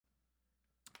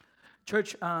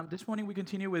Church, this morning we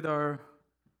continue with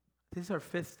this is our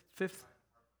fifth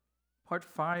part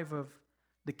 5 of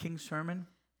the King's Sermon.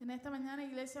 En esta mañana,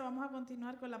 iglesia, vamos a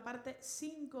continuar con la parte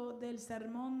 5 del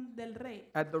sermón del rey.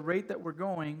 At the rate that we're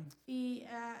going, Y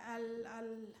a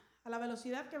la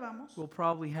velocidad que vamos, we'll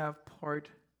probably have part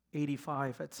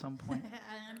 85 at some point.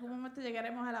 en algún momento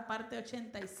llegaremos a la parte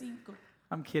 85.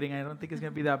 I'm kidding. I don't think it's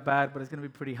going to be that bad, but it's going to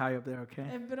be pretty high up there, okay?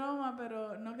 Es broma,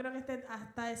 pero no creo que esté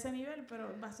hasta ese nivel, pero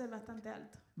va a ser bastante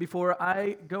alto. Before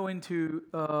I go into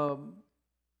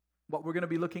what we're going to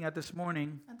be looking at this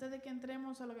morning, Antes de que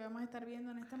entremos a lo que vamos a estar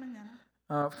viendo en esta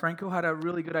mañana, Franco had a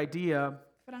really good idea.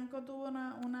 Franco tuvo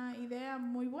una idea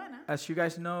muy buena. As you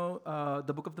guys know,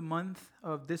 the book of the month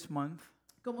of this month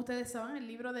Como ustedes saben, el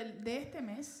libro de este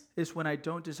mes is When I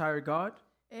Don't Desire God.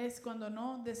 es Cuando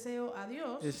no deseo a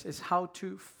Dios. Is how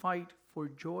to fight for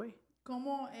joy.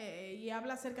 Y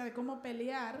habla acerca de cómo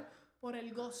pelear por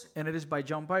el gozo. And it is by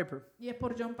John Piper, Y es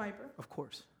por John Piper, of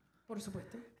course. por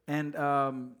supuesto. And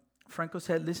Franco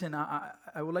said, listen,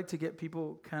 I would like to get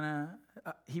people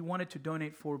he wanted to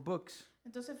donate 4 books.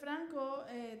 Entonces Franco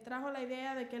trajo la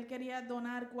idea de que él quería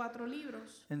donar 4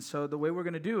 libros. And so the way we're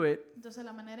going to do it, Entonces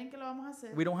la manera en que lo vamos a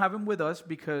hacer, we don't have them with us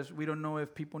because we don't know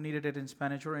if people needed it in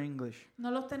Spanish or English.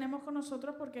 no los tenemos con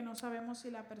nosotros porque no sabemos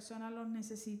si la persona los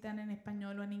necesitan en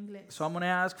español o en inglés. So I'm going to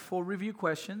ask 4 review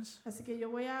questions. Así que yo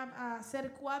voy a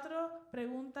hacer 4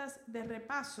 preguntas de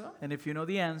repaso. And if you know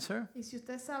the answer, Y si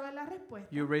usted sabe la respuesta,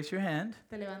 you raise your hand.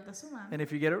 te levanta su mano. And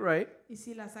if you get it right, Y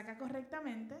si la saca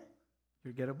correctamente,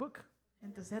 you get a book.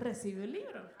 entonces recibe un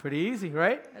libro. Pretty easy,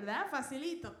 right? ¿Verdad?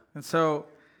 Facilito. And so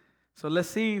let's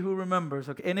see who remembers.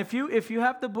 Okay. And if you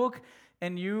have the book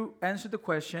and you answer the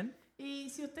question, Y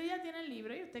si usted ya tiene el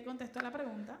libro y usted contestó la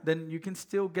pregunta, then you can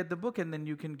still get the book and then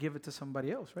you can give it to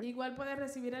somebody else, right? igual puede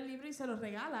recibir el libro y se lo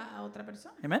regala a otra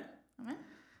persona. Amen? Amén.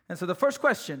 And so the first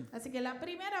question, Así que la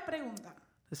primera pregunta,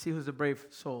 let's see who's the brave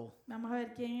soul. vamos a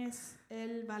ver quién es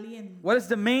el valiente. What is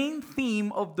the main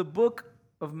theme of the book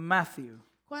of Matthew?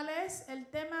 ¿Cuál es el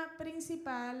tema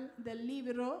principal del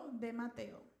libro de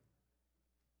Mateo?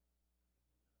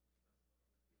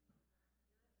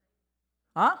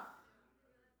 Huh?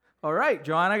 All right,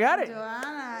 Joanna got it.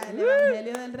 Joana, el Woo!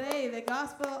 Evangelio del Rey, the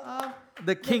Gospel of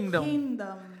The kingdom.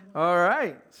 Kingdom. All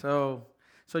right. So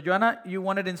Joanna, you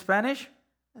want it in Spanish?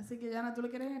 Así que Joana, tú lo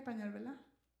quieres en español, ¿verdad?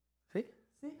 Sí.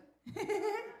 Sí.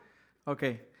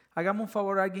 Okay. Hagamos un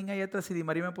favor a alguien ahí atrás, si Di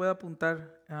María me puede apuntar.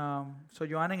 So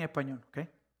Joanna en español, okay?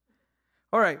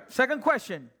 All right. Second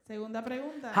question. Segunda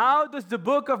pregunta. How does the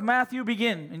book of Matthew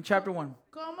begin in chapter 1?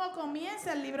 ¿Cómo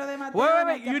comienza el libro de Mateo? Wait. en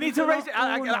el You need to capítulo raise it.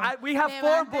 1? We have 4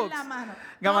 Levanten books. la mano.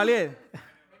 Gamaliel.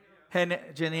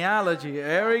 Genealogy.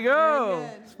 There we go. Very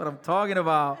good. That's what I'm talking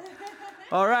about.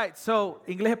 All right. So,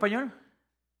 ¿inglés, español?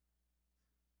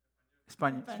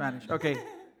 Spanish. Okay.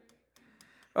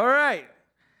 All right.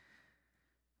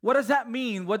 What does that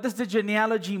mean? What does the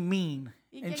genealogy mean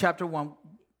in chapter 1?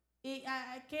 ¿Y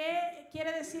qué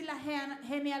quiere decir la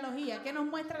genealogía? ¿Qué nos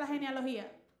muestra la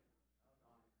genealogía?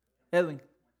 Edwin.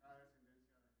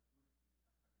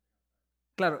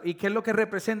 Claro, ¿y qué es lo que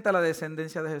representa la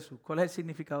descendencia de Jesús? ¿Cuál es el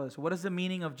significado de eso? What is the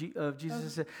meaning of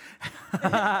Jesus?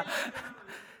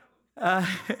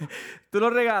 Tú lo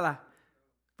regalas,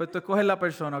 pues tú escoges la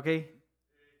persona, ¿ok?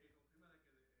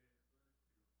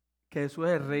 Que Jesús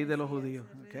es el rey de los judíos.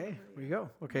 Okay, here we go.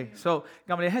 Okay, so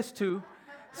Gamaliel has 2.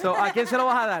 So, ¿a quién se lo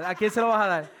vas a dar? ¿A quién se lo vas a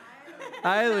dar?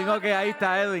 A Edwin. Okay, ahí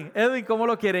está Edwin. Edwin, ¿cómo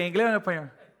lo quiere? ¿En inglés o en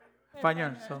español?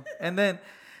 Español. So,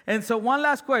 and so one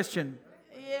last question.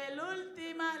 Y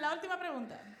la última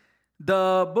pregunta.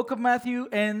 The book of Matthew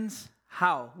ends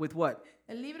how? With what?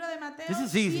 El libro de Mateo This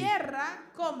is easy.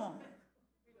 cierra ¿cómo?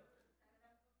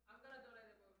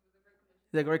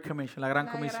 The Great Commission, la Gran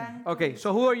La Comisión. Gran Okay,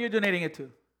 so who are you donating it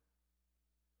to?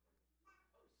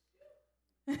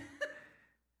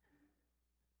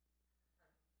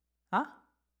 ¿Ah?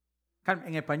 Carmen,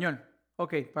 en español.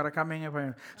 Okay, para Carmen en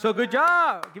español. So good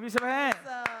job. Give yourself a hand.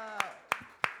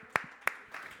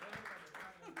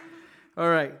 All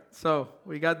right, so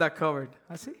we got that covered.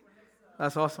 I see.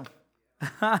 That's awesome.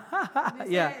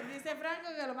 Yeah. Dice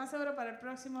Franco que lo más seguro para el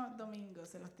próximo domingo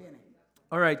se los tienen.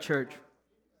 All right, church.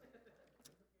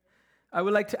 I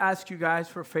would like to ask you guys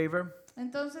for a favor.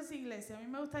 Entonces, iglesia, a mí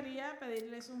me gustaría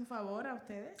pedirles un favor a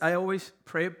ustedes. I always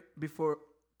pray before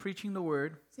preaching the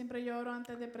word Siempre yo oro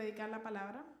antes de predicar la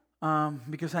palabra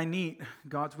because I need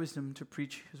God's wisdom to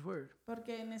preach His word.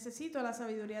 porque necesito la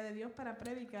sabiduría de Dios para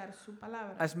predicar su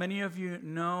palabra. As many of you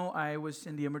know, I was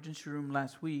in the emergency room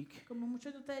last week, Como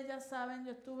muchos de ustedes ya saben,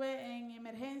 yo estuve en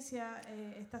emergencia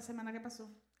esta semana que pasó.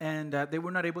 and they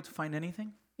were not able to find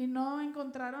anything. y no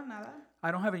encontraron nada.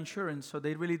 I don't have insurance, so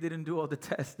they really didn't do all the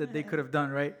tests that they could have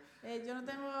done, right? Yo no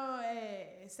tengo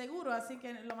seguro, así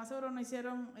que lo más seguro no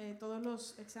hicieron todos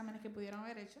los exámenes que pudieron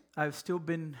haber hecho. I've still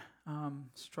been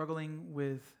struggling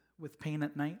with pain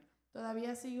at night.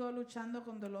 Todavía sigo luchando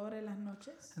con dolor en las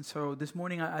noches. And so this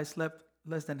morning I slept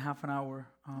less than half an hour.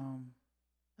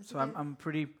 Así So que, I'm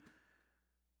pretty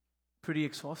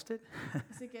exhausted.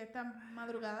 así que esta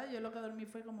madrugada yo lo que dormí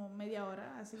fue como media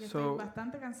hora, así que So- estoy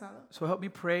bastante cansado. So help me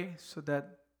pray so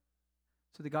that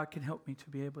God can help me to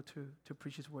be able to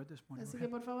preach His word this morning. Así Okay? que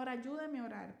por favor ayúdame a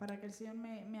orar para que el Señor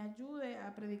me ayude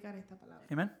a predicar esta palabra.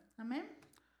 Amen. Amén.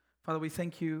 Father, we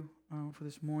thank you for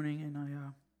this morning, and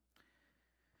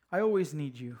I always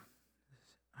need you.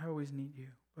 I always need you,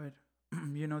 but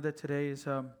you know that today is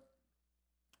a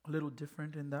little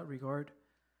different in that regard.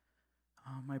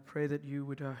 I pray that you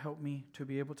would help me to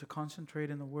be able to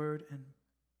concentrate in the word and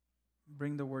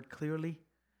bring the word clearly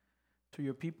to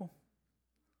your people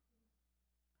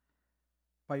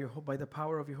by the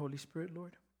power of your Holy Spirit,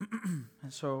 Lord.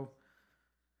 And so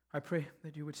I pray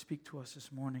that you would speak to us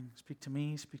this morning. Speak to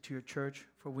me, speak to your church,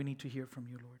 for we need to hear from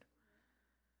you, Lord.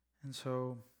 And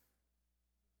so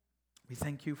we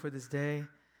thank you for this day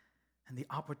and the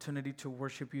opportunity to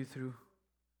worship you through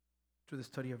the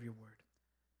study of your word.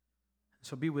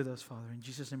 So be with us, Father. In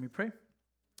Jesus' name we pray.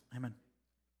 Amen.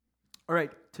 All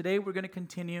right, today we're going to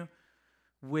continue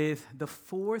with the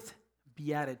fourth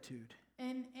beatitude.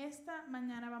 En esta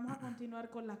mañana vamos a continuar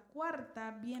con la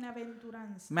cuarta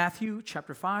bienaventuranza. Matthew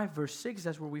chapter 5, verse 6,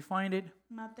 that's where we find it.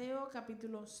 Mateo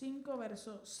capítulo 5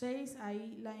 verso 6,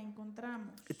 ahí la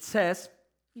encontramos. It says,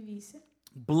 Y dice,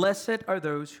 "Blessed are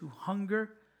those who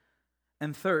hunger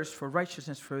and thirst for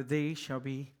righteousness, for they shall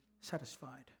be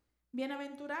satisfied."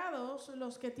 bienaventurados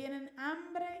los que tienen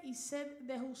hambre y sed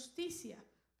de justicia,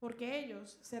 porque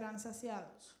ellos serán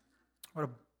saciados. What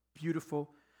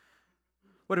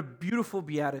a beautiful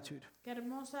beatitude. Qué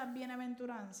hermosa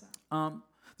bienaventuranza.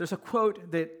 There's a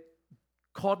quote that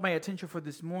caught my attention for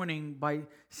this morning by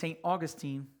St.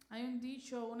 Augustine. Hay un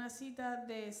dicho, una cita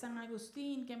de San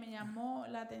Agustín que me llamó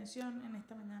la atención en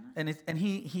esta mañana. And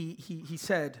he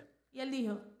said, Y él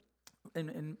dijo,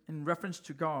 in reference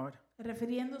to God,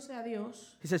 refiriéndose a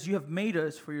Dios, he says, "You have made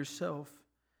us for yourself,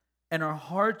 and our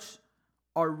hearts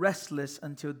are restless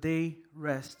until they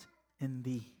rest in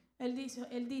thee."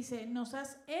 él dice, nos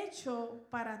has hecho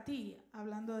para ti,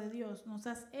 hablando de Dios, nos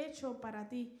has hecho para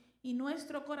ti, y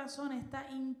nuestro corazón está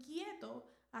inquieto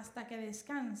hasta que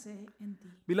descanse en ti.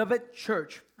 Beloved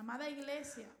church, Amada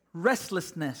iglesia,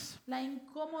 restlessness la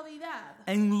incomodidad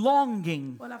and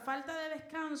longing, o la falta de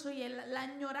descanso y la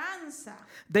añoranza,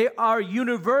 they are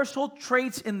universal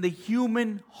traits in the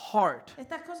human heart.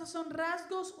 estas cosas son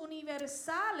rasgos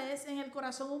universales en el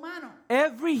corazón humano.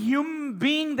 Every human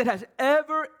being that has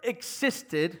ever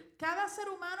existed Cada ser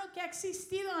humano que ha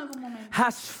existido en algún momento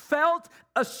has felt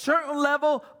a certain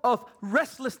level of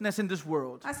restlessness in this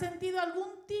world. ha sentido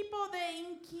algún tipo de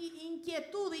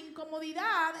inquietud,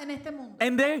 incomodidad en este mundo.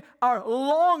 And they are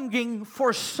longing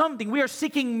for something. We are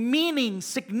seeking meaning,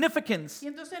 significance. Y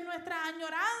entonces nuestra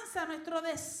añoranza, nuestro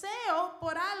deseo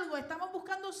por algo, estamos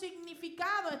buscando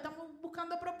significado, estamos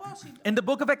buscando propósito. In the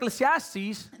book of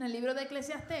Ecclesiastes, En el libro de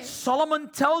Eclesiastés, Solomon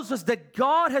tells us that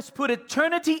God has put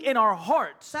eternity in our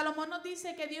hearts. Salomón nos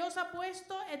dice que Dios ha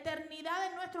puesto eternidad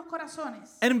en nuestros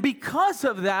corazones. And because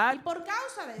of Y that, por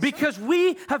causa de eso, because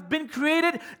we have been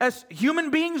created as human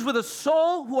beings with a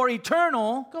soul who are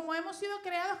eternal, como hemos sido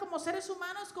creados como seres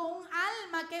humanos con un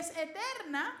alma que es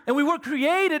eterna, and we were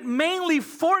created mainly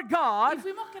for y God,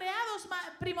 fuimos creados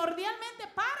primordialmente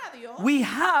para Dios, we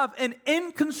have an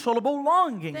inconsolable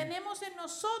longing. tenemos en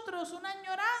nosotros una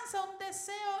añoranza, un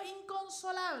deseo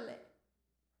inconsolable.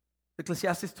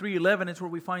 Ecclesiastes 3:11 is where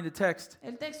we find the text.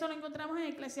 El texto lo encontramos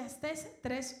en Eclesiastés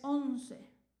 3:11.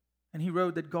 And he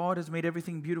wrote that God has made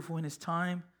everything beautiful in his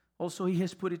time. Also, he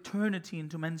has put eternity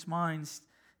into men's minds,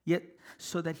 yet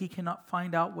so that he cannot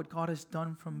find out what God has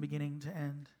done from beginning to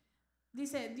end.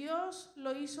 Dice, Dios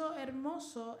lo hizo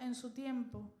hermoso en su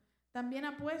tiempo. También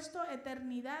ha puesto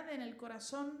eternidad en el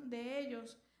corazón de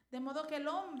ellos, de modo que el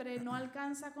hombre no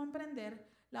alcanza a comprender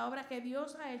la obra que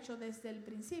Dios ha hecho desde el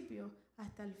principio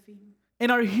hasta el fin.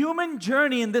 In our human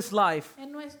journey in this life,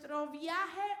 En nuestro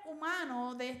viaje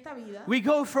humano de esta vida, we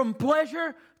go from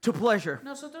pleasure to pleasure.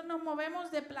 nosotros nos movemos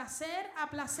de placer a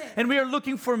placer. And we are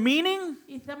looking for meaning.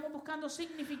 Y estamos buscando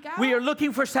significado, We are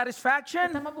looking for satisfaction.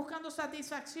 estamos buscando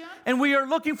satisfacción And we are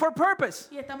looking for purpose.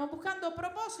 y estamos buscando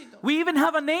propósito. We even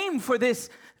have a name for this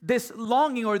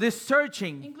longing or this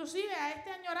searching. Inclusive a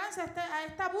esta añoranza, a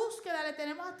esta búsqueda le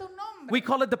tenemos hasta un nombre. We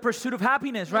call it the pursuit of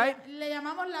happiness, right? Le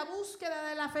llamamos la búsqueda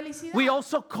de la felicidad. We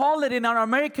also call it in our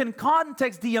American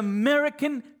context the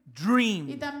American Y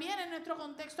dream. también en nuestro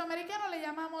contexto americano le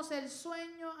llamamos el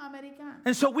sueño americano.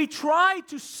 And so we try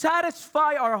to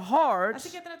satisfy our Así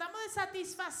hearts que tratamos de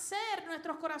satisfacer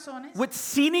nuestros corazones with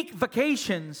scenic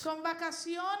vacations, con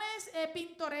vacaciones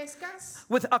pintorescas,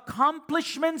 with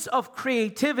accomplishments of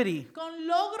creativity, con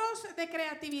logros de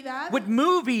creatividad, with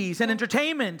movies and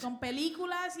entertainment, con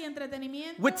películas y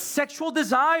entretenimiento, with sexual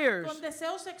desires, con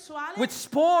deseos sexuales, with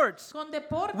sports, con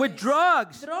deportes, with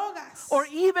drugs, drogas, or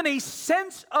even a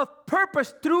sense of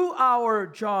purpose through our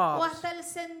o jobs. hasta el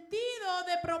sentido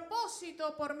de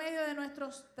propósito por medio de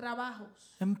nuestros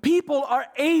trabajos. And people are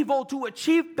able to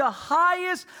achieve the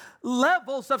highest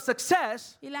levels of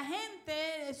success Y la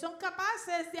gente son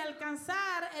capaces de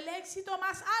alcanzar el éxito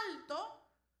más alto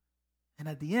and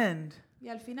at the end y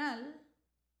al final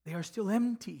they are still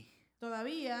empty.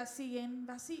 todavía siguen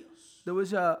vacíos. There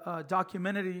was a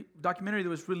documentary that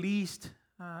was released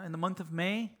in the month of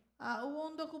May. Hubo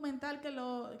un documental que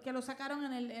lo sacaron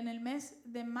en el mes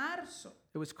de marzo,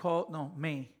 It was called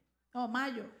May.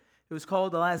 mayo, It was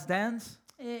called The Last Dance.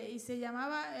 y se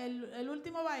llamaba el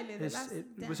último baile, The Last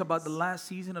It was about the Dance. last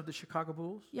season of the Chicago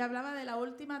Bulls. Y hablaba de la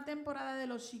última temporada de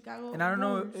los Chicago And I don't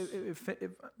know Bulls if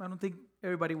I don't think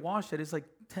everybody watched it. It's like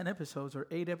 10 episodes or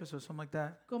 8 episodes, something like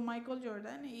that. con Michael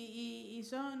Jordan y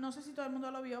son, no sé si todo el mundo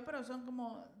lo vio, pero son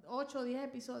como 8 o 10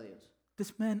 episodios.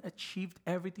 This man achieved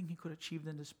everything he could achieve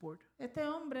in the sport. Este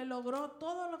hombre logró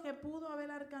todo lo que pudo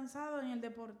haber alcanzado en el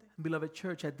deporte. Beloved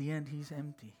church, at the end, he's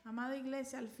empty. Amada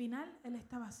iglesia, al final él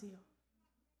está vacío.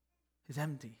 He's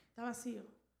empty. Está vacío.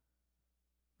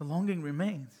 The longing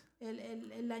remains.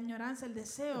 La añoranza, el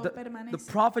deseo The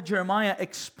permanece. prophet Jeremiah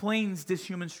explains this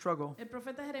human struggle. El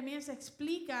profeta Jeremías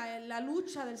explica la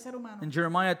lucha del ser humano. In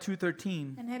Jeremiah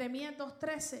 2:13, En Jeremías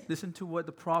 2:13, listen to what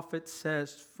the prophet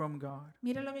says from God.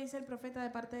 mira lo que dice el profeta de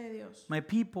parte de Dios. My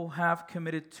people have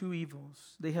committed two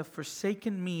evils. They have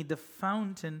forsaken me, the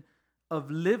fountain of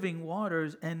living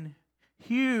waters, and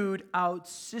hewed out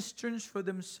cisterns for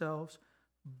themselves,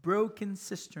 broken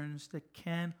cisterns that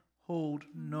can hold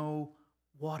no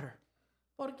water.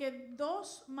 Porque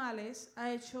dos males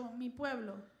ha hecho mi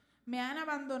pueblo. Me han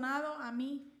abandonado a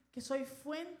mí, que soy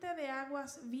fuente de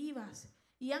aguas vivas,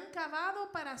 y han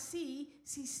cavado para sí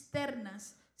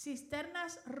cisternas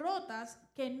rotas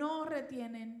que no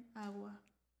retienen agua.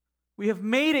 We have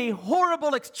made a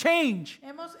horrible exchange.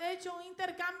 Hemos hecho un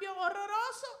intercambio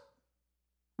horroroso.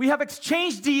 We have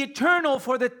exchanged the eternal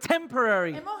for the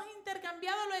temporary. Hemos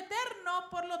intercambiado lo eterno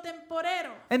por lo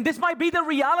temporero. And this might be the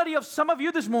reality of some of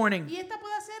you this morning. Y esta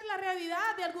puede ser la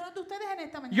realidad de algunos de ustedes en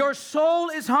esta mañana. Your soul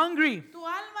is hungry. Tu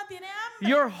alma tiene hambre.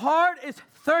 Your heart is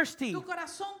thirsty. Tu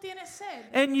corazón tiene sed.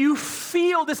 And you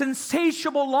feel this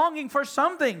insatiable longing for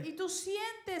something. Y tú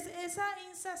sientes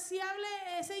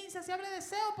ese insaciable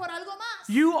deseo por algo más.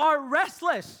 You are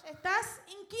restless. Estás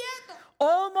inquieto.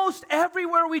 Almost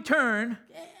everywhere we turn,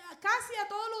 Casi a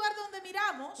todo lugar donde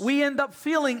miramos, we end up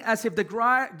feeling as if the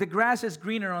grass is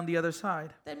greener on the other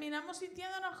side. terminamos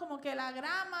sintiéndonos como que la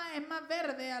grama es más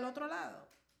verde al otro lado.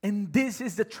 And this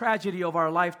is the tragedy of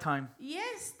our lifetime. Y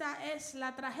esta es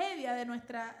la tragedia de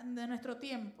nuestro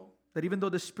tiempo. That even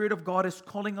though the Spirit of God is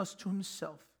calling us to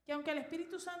Himself, Que aunque el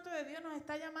Espíritu Santo de Dios nos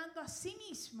está llamando a sí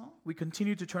mismo, we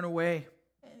continue to turn away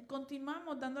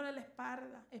continuamos dándole la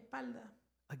espalda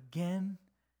again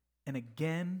and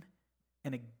again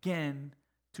and again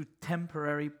to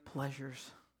temporary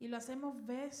pleasures. y lo hacemos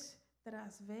vez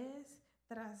tras vez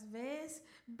tras vez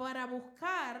para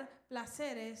buscar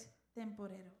placeres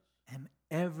temporeros. And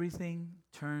everything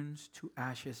turns to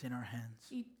ashes in our hands.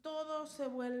 Y todo se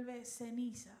vuelve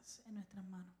cenizas en nuestras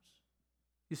manos.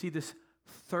 You see this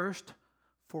thirst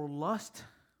for lust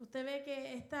Usted ve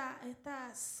que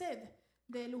esta sed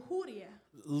de lujuria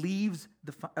leaves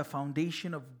a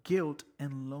foundation of guilt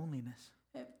and loneliness.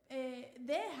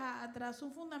 deja atrás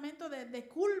un fundamento de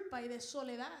culpa y de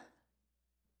soledad.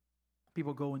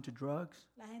 People go into drugs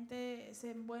La gente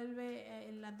se envuelve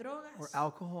en las drogas or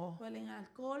alcohol, o en el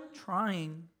alcohol,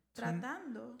 trying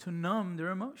tratando to numb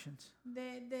their emotions.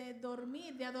 de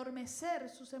dormir, de adormecer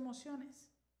sus emociones.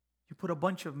 You put a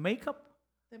bunch of makeup,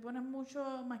 Te pones mucho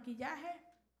maquillaje,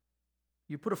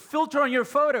 you put a filter on your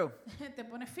photo, te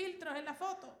pones filtros en la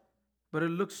foto, but it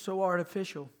looks so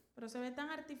artificial. pero se ve tan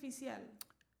artificial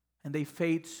and they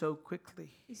fade so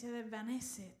quickly. y se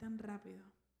desvanece tan rápido.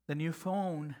 The new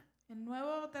phone El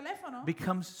nuevo teléfono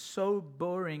becomes so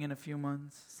boring in a few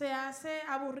months. se hace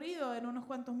aburrido en unos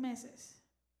cuantos meses.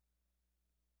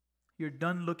 You're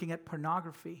done looking at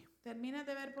pornography. Terminas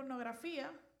de ver pornografía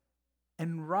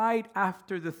And right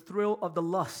after the thrill of the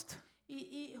lust,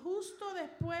 y justo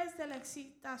después de la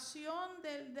excitación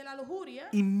de la lujuria,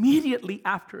 immediately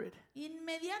after it,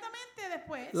 inmediatamente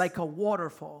después, like a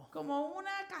waterfall, como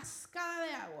una cascada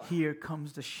de agua, here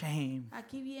comes the shame.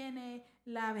 aquí viene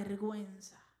la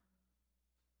vergüenza.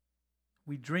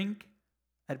 We drink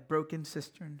at broken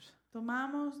cisterns,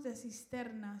 Tomamos de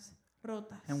cisternas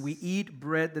rotas and we eat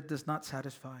bread that does not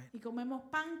satisfy. y comemos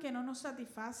pan que no nos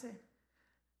satisface.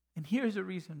 And here's the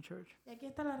reason, church. Y aquí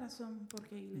está la razón por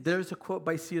qué, iglesia. There's a quote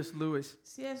by C.S. Lewis.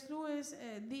 C.S. Lewis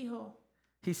dijo,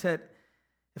 He said,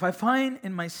 "If I find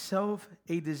in myself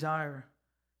a desire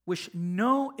which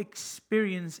no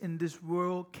experience in this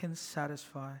world can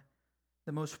satisfy,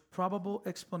 the most probable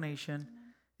explanation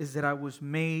is that I was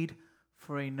made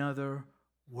for another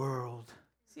world."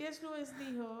 C.S. Lewis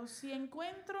dijo, si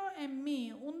encuentro en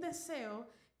mí un deseo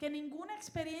que ninguna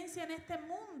experiencia en este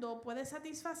mundo puede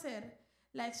satisfacer,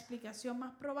 la explicación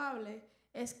más probable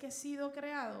es que he sido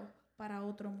creado para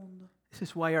otro mundo. This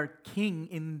is why our king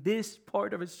in this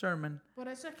part of his sermon, Por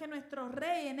eso es que nuestro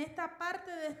rey en esta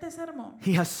parte de este sermón,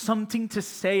 he has something to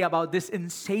say about this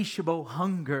insatiable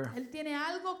hunger él tiene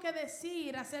algo que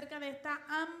decir acerca de esta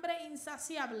hambre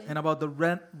insaciable and about the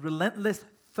relentless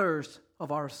thirst of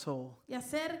our soul. y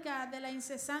acerca de la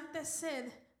incesante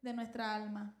sed de nuestra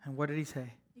alma. And what did he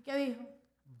say? ¿Y qué dijo?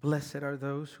 Blessed are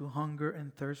those who hunger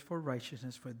and thirst for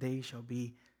righteousness, for they shall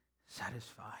be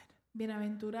satisfied.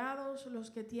 Bienaventurados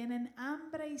los que tienen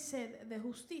hambre y sed de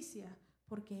justicia,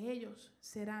 porque ellos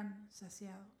serán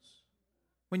saciados.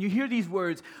 When you hear these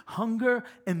words, hunger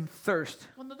and thirst,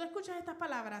 Cuando tú escuchas estas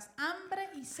palabras, hambre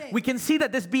y sed, we can see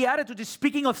that this beatitude is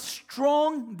speaking of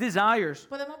strong desires.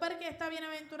 podemos ver que esta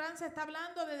bienaventuranza está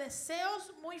hablando de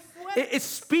deseos muy It fuertes.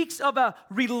 speaks of a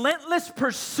relentless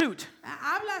pursuit.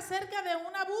 Habla acerca de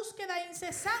una búsqueda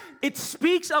incesante. It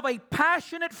speaks of a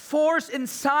passionate force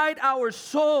inside our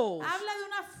souls. Habla de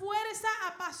una fuerza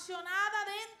apasionada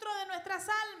dentro de nuestras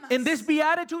almas. In this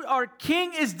beatitude, our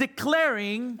King is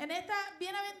declaring En esta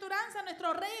bienaventuranza,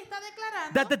 nuestro rey está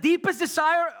declarando that the deepest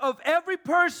desire of every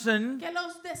person, que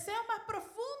los deseos más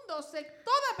profundos de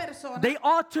toda persona they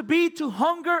ought to be to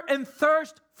hunger and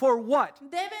thirst for what?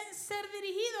 deben ser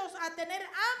dirigidos a tener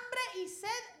hambre y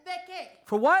sed de qué?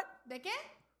 For what? ¿De qué?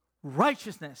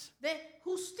 Righteousness. De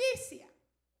justicia.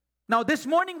 Now, this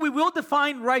morning we will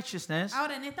define righteousness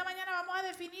Ahora, en esta mañana vamos a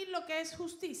definir lo que es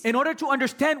justicia in order to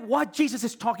understand what Jesus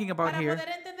is talking about para here. poder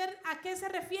entender a qué se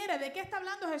refiere, de qué está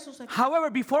hablando Jesús aquí. However,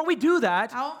 before we do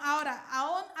that, Ahora,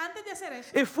 antes de hacer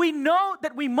eso, if we know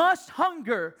that we must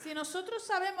hunger si nosotros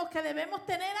sabemos que debemos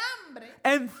tener hambre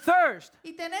and thirst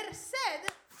y tener sed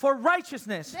for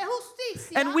righteousness, de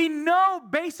justicia, and we know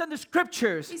based on the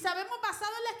scriptures y sabemos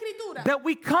basado en la escritura that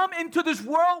we come into this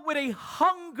world with a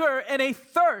hunger and a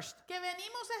thirst, que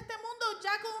venimos a este mundo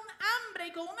ya con un hambre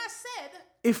y con una sed,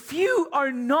 if you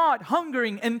are not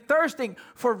hungering and thirsting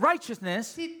for righteousness,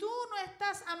 si tú no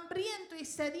estás hambriento y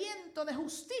sediento de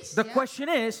justicia, the question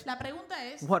is, la pregunta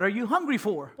es, what are you hungry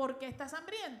for? ¿por qué estás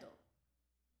hambriento?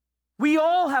 We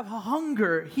all have a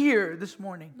hunger here this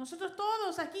morning. Nosotros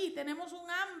todos aquí tenemos un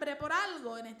hambre por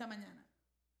algo en esta mañana.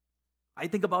 I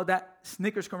think about that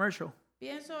Snickers commercial.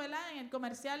 Pienso, ¿verdad?, en el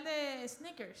comercial de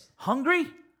Snickers.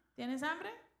 Hungry? ¿Tienes hambre?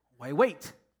 Why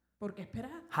wait? ¿Por qué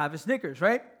esperar? Have a Snickers,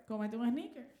 right? Cómete un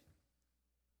Snickers.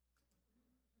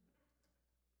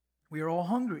 We are all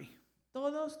hungry.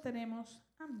 Todos tenemos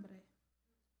hambre.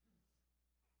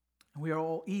 And we are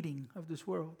all eating of this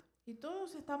world. Y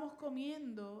todos estamos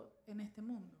comiendo en este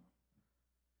mundo.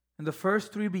 And the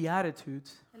first three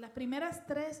Beatitudes En las primeras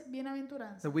tres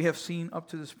bienaventuranzas that we have seen up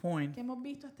to this point, que hemos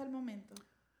visto hasta el momento,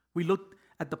 we looked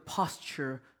at the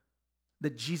posture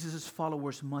that Jesus'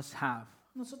 followers must have.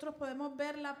 nosotros podemos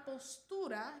ver la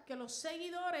postura que los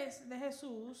seguidores de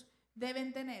Jesús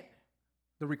deben tener.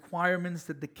 The requirements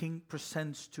that the king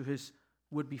presents to his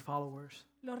would-be followers.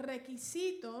 Los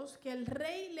requisitos que el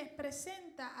rey les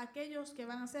presenta a aquellos que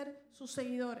van a ser sus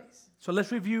seguidores. So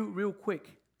let's review real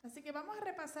quick. Así que vamos a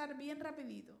repasar bien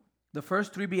rapidito. The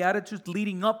first three Beatitudes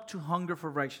leading up to hunger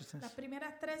for righteousness. Las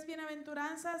primeras tres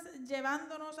bienaventuranzas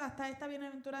llevándonos hasta esta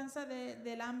bienaventuranza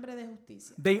del hambre de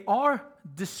justicia. They are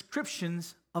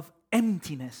descriptions of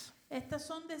emptiness Estas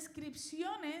son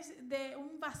descripciones de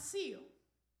un vacío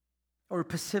or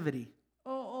passivity.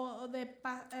 o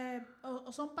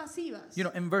son pasivas. You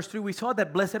know, in verse 3 we saw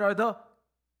that blessed are the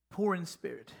poor in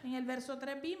spirit. En el verso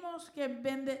 3 vimos que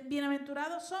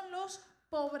bienaventurados son los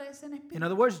pobres en In espíritu.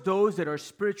 other words, those that are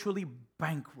spiritually En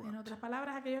bankrupt. otras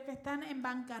palabras, aquellos que están en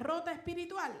bancarrota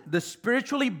espiritual. The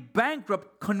spiritually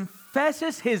bankrupt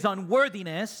confesses his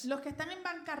unworthiness Los que están en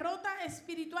bancarrota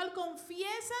espiritual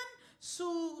confiesan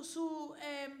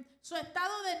su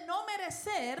estado de no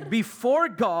merecer before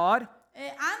God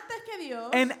antes que Dios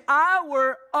and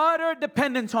our utter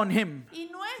dependence on him. y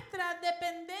nuestra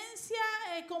dependencia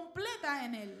completa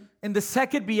en Él. In the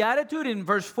second beatitude in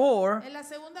verse 4, En la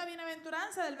segunda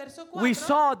bienaventuranza del verso 4 we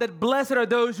saw that blessed are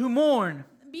those who mourn.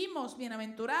 vimos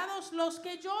bienaventurados los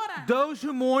que lloran. Those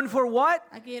who mourn for what?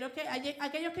 Aquellos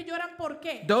que lloran por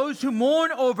qué. Those who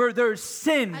mourn over their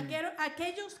sin.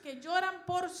 Aquellos que lloran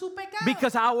por su pecado.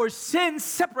 Because our sin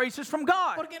separates us from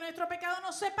God. Porque nuestro pecado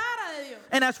nos separa de Dios.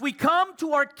 And as we come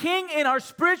to our King in our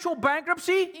spiritual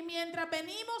bankruptcy, Y mientras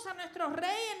venimos a nuestro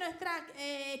Rey en nuestra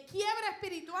quiebra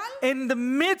espiritual, in the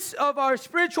midst of our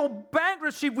spiritual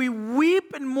bankruptcy, we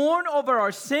weep and mourn over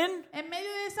our sin, en medio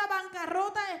de esa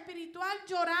bancarrota espiritual,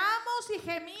 lloramos y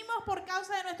gemimos por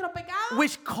causa de nuestro pecado,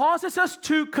 which causes us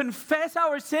to confess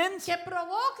our sins. que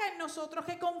provoca en nosotros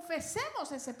que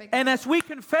confesemos ese pecado. And as we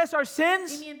confess our Y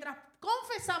sins, mientras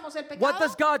confesamos el what pecado,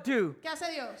 does God do? ¿qué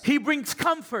hace Dios? He brings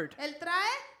comfort. Él trae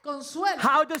consuelo.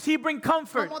 How does he bring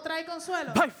comfort? ¿Cómo trae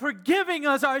consuelo? By forgiving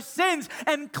us our sins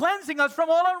and cleansing us from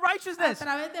all A unrighteousness.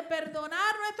 través de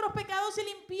perdonar nuestros pecados y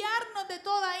limpiarnos de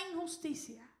toda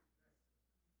injusticia.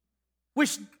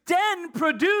 Which then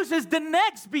produces the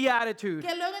next beatitude.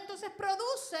 Que luego entonces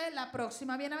produce la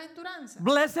próxima bienaventuranza.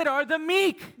 Blessed are the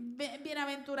meek.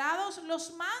 Bienaventurados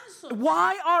los mansos.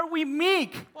 Why are we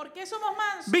meek? ¿Por qué somos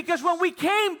mansos? Because when we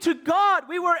came to God,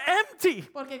 we were empty.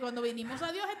 Porque cuando vinimos a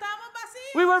Dios estábamos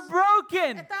vacíos. We were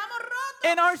broken Estábamos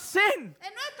rotos in our sin.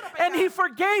 en nuestro And pecado. he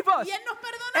forgave us. Y Él nos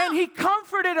perdonó. And he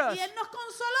comforted us. Y Él nos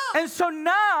consoló. And so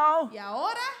now Y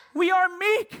ahora, we are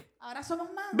meek ahora somos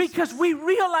mansos. because we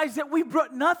realize that we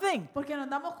brought nothing. Porque nos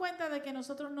damos cuenta de que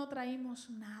nosotros no traímos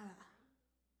nada.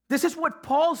 This is what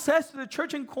Paul says to the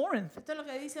church in Corinth. Esto es lo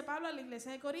que dice Pablo a la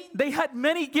iglesia de Corinto. They had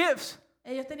many gifts,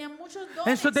 Ellos tenían muchos dones.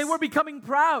 and so they were becoming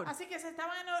proud. Así que se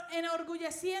estaban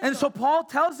enorgulleciendo. And so Paul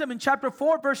tells them in chapter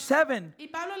 4, verse 7, Y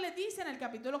Pablo les dice en el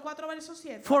capítulo 4, verso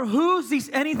 7. "For who sees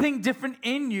anything different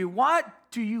in you? What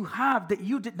do you have that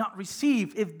you did not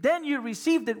receive? If then you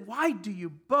received it, why do you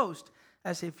boast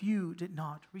as if you did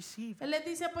not receive it?" Él les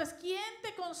dice, pues, ¿quién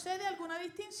te concede alguna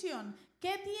distinción?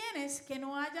 ¿Qué tienes que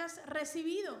no hayas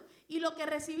recibido? Y lo que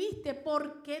recibiste,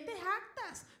 ¿por qué te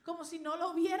jactas? Como si no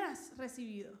lo hubieras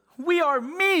recibido. We are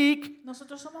meek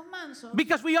Nosotros somos mansos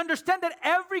because we understand that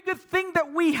every good thing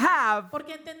that we have,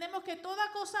 porque entendemos que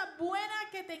toda cosa buena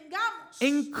que tengamos,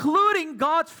 including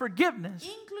God's forgiveness,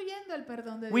 incluyendo el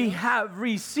perdón de we Dios, have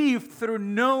received through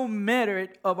no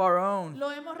merit of our own. lo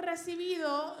hemos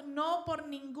recibido no por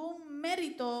ningún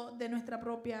mérito de nuestra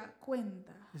propia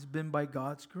cuenta. It's been by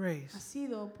God's Ha grace.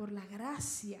 sido por la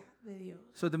gracia de Dios.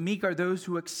 So the meek are those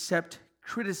who accept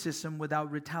criticism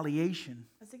without retaliation.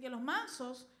 Así que los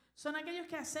mansos son aquellos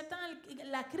que aceptan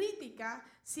la crítica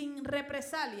sin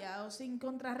represalia o sin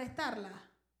contrarrestarla.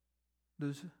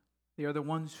 They are the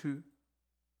ones who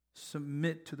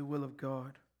submit to the will of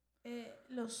God.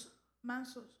 Los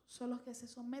mansos son los que se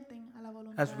someten a la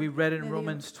voluntad As we read de in Dios,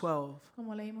 Romans 12,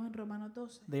 como leímos en Romanos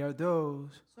 12, they are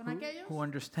those Son aquellos who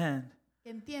understand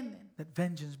que entienden that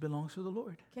vengeance belongs to the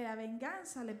Lord. que la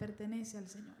venganza le pertenece al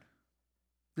Señor.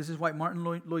 This is why Martin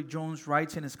Lloyd-Jones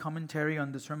writes in his commentary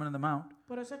on the Sermon on the Mount,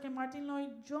 Por eso es que Martin Lloyd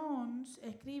Jones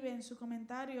escribe en su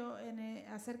comentario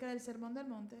acerca del Sermón del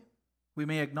Monte: "We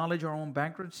may acknowledge our own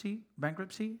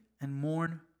bankruptcy and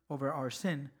mourn over our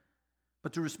sin,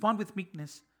 but to respond with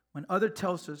meekness when other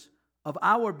tells us of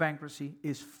our bankruptcy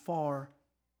is far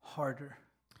harder."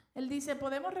 Él dice,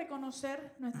 podemos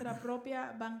reconocer nuestra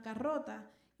propia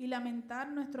bancarrota y lamentar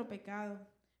nuestro pecado,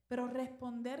 pero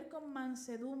responder con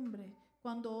mansedumbre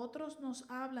cuando otros nos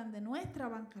hablan de nuestra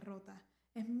bancarrota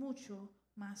es mucho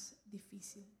más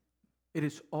difícil. It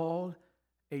is all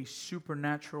a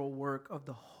supernatural work of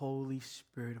the Holy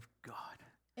Spirit of God.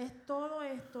 Todo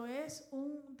esto es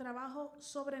un trabajo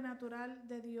sobrenatural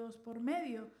de Dios por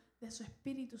medio de su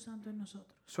Espíritu Santo en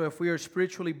nosotros. So if we are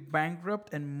spiritually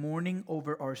bankrupt and mourning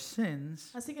over our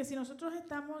sins, Así que si nosotros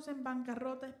estamos en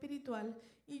bancarrota espiritual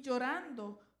y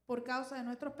llorando por causa de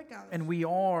nuestros pecados and we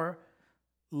are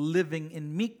living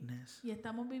in meekness, y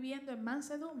estamos viviendo en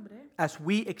mansedumbre, as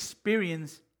we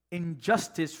experience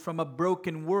injustice from a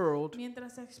broken world,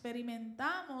 mientras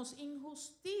experimentamos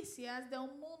injusticias de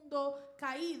un mundo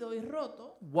caído y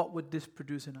roto, what would this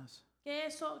produce in us?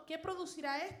 ¿qué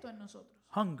producirá esto en nosotros?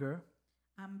 Hunger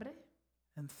Hambre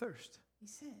and thirst. y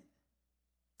sed.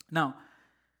 Now,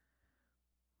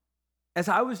 as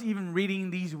I was even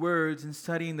reading these words and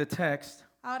studying the text,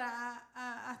 Ahora,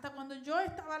 hasta cuando yo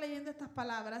estaba leyendo estas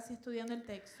palabras y estudiando el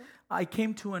texto, I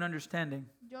came to an understanding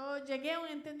yo llegué a un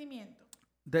entendimiento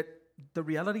that the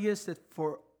reality is that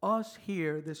for us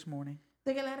here this morning,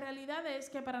 de que la realidad es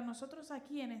que para nosotros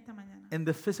aquí en esta mañana, in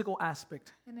the physical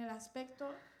aspect, en el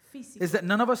aspecto físico, is that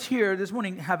none of us here this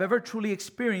morning have ever truly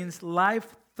experienced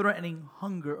life-threatening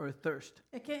hunger or thirst.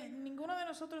 es que ninguno de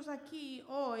nosotros aquí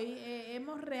hoy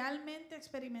hemos realmente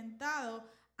experimentado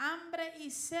hambre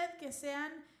y sed que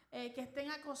que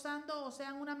estén acosando o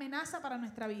sean una amenaza para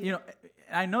nuestra vida. You know,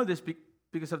 I know this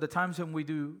because of the times when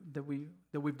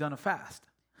we've done a fast.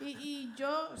 Y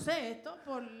yo sé esto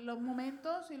por los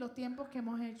momentos y los tiempos que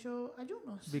hemos hecho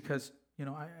ayunos. Because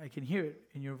I can hear it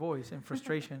in your voice in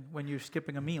frustration when you're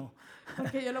skipping a meal.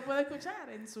 Porque yo lo puedo escuchar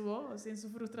en su voz y en su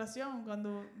frustración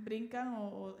cuando brincan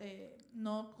o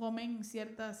no comen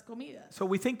ciertas comidas. So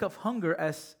we think of hunger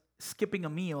as skipping a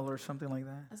meal or something like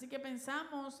that. Así que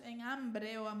pensamos en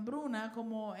hambre o hambruna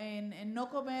como en no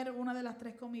comer una de las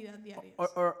 3 comidas diarias.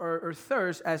 Or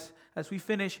thirst as we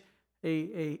finish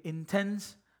a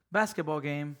intense basketball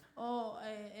game O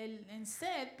en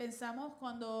sed pensamos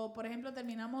cuando, por ejemplo,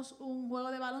 terminamos un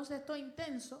juego de baloncesto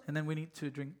intenso and then we need to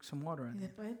drink some water y in it.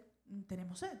 después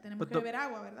tenemos sed, tenemos But que beber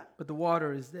agua, ¿verdad? But the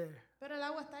water is there. Pero el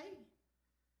agua está ahí.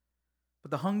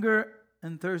 But the hunger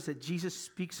and thirst that Jesus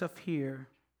speaks of here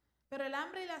Pero el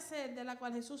hambre y la sed de la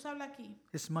cual Jesús habla aquí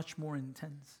is much more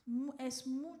intense. es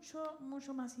mucho,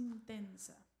 mucho más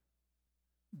intensa.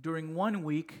 During 1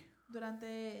 week,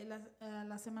 Durante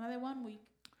la semana de One Week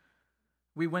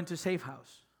we went to Safe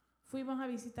House. fuimos a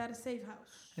visitar Safe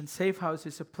House. And Safe House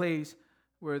is a place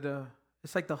where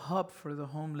it's like the hub for the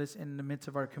homeless in the midst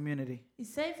of our community. Y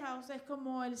Safe House es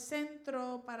como el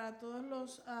centro para todos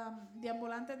los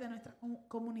deambulantes de nuestra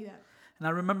comunidad. And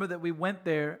I remember that we went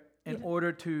there in Yeah.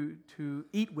 order to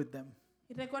eat with them.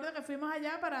 Y recuerdo que fuimos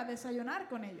allá para desayunar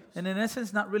con ellos. And in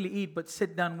essence, not really eat, but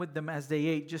sit down with them as they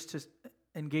ate, just to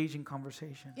engage in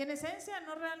conversation. Y en esencia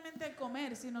no realmente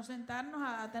comer, sino sentarnos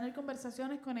a tener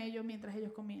conversaciones con ellos mientras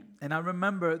ellos comían. And I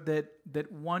remember that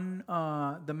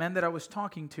the man that I was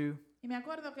talking to, Y me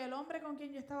acuerdo que el hombre con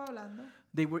quien yo estaba hablando,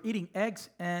 they were eating eggs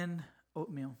and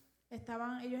oatmeal.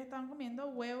 ellos estaban comiendo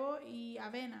huevo y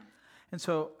avena. And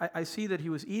so I see that he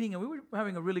was eating, and we were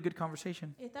having a really good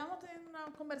conversation. Y estábamos teniendo una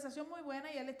conversación muy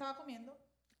buena y él estaba comiendo.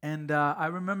 And I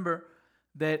remember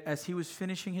that as he was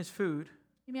finishing his food,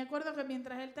 Y me acuerdo que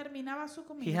mientras él terminaba su he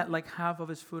comida, had like half of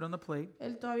his food on the plate.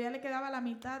 él todavía le quedaba la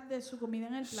mitad de su comida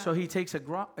en el So plato. he takes a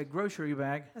grocery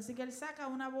bag Así que él saca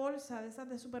una bolsa de esas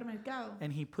de supermercado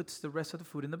and he puts the rest of the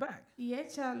food in the bag. y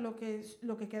echa lo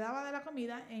que quedaba de la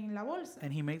comida en la bolsa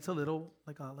And he makes a little,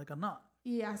 like a knot.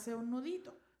 y hace un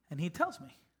nudito. And he tells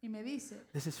me, Y me dice,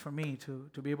 this is for me to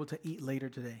be able to eat later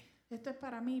today. esto es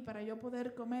para mí, para yo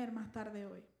poder comer más tarde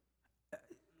hoy.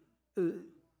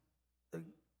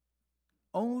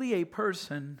 Only a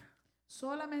person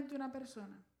Solamente una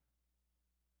persona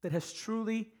that has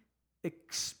truly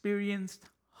experienced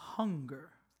hunger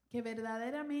que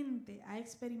verdaderamente ha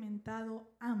experimentado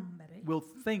hambre will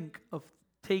think of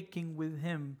taking with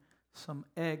him some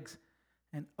eggs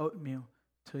and oatmeal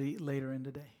to eat later in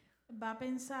the day. va a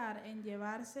pensar en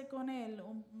llevarse con él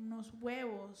unos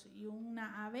huevos y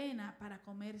una avena para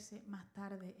comerse más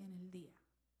tarde en el día.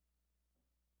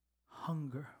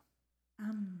 Hunger,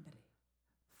 Hambre,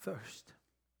 thirst.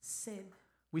 sed.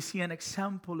 We see an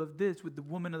example of this with the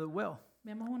woman of the well.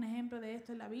 Vemos un ejemplo de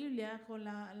esto en la Biblia con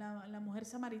la mujer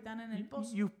samaritana en el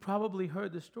pozo. You've probably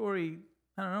heard the story,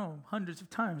 I don't know, hundreds of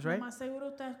times, Lo right? más seguro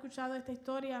usted ha escuchado esta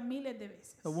historia miles de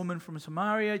veces. A woman from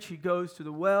Samaria, she goes to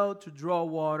the well to draw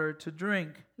water to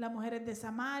drink. La mujer es de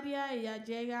Samaria, ella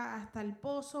llega hasta el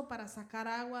pozo para sacar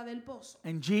agua del pozo.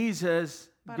 And Jesus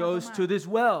Para goes tomar. to this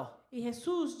well. Y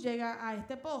Jesús llega a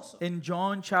este pozo. In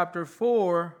John chapter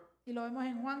 4, Y lo vemos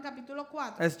en Juan capítulo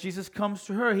 4. as Jesus comes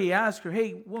to her, he asks her,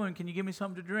 hey, woman, can you give me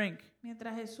something to drink?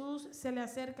 Mientras Jesús se le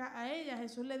acerca a ella,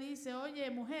 Jesús le dice, oye,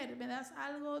 mujer, ¿me das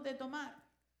algo de tomar?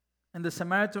 And the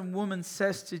Samaritan woman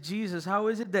says to Jesus, how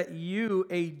is it that you,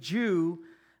 a Jew,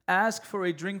 ask for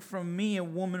a drink from me, a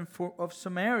woman of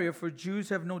Samaria? For Jews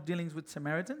have no dealings with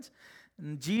Samaritans.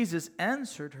 And Jesus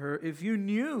answered her, if you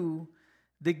knew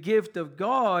the gift of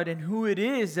God and who it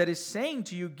is that is saying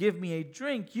to you, give me a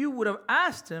drink, you would have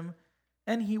asked him,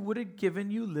 and he would have given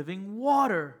you living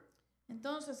water.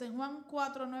 Entonces, en Juan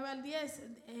 4, 9 al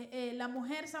 10, la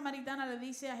mujer samaritana le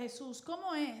dice a Jesús,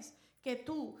 ¿cómo es que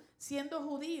tú, siendo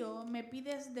judío, me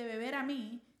pides de beber a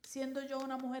mí, siendo yo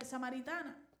una mujer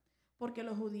samaritana? Porque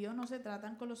los judíos no se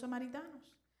tratan con los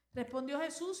samaritanos. Respondió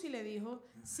Jesús y le dijo,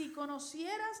 si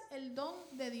conocieras el don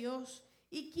de Dios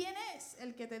y quién es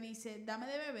el que te dice, dame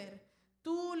de beber,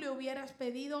 tú le hubieras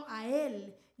pedido a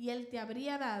él y él te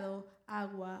habría dado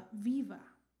agua viva.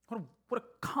 What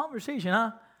a conversation,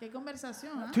 huh? Qué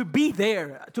conversación, ¿ah? To be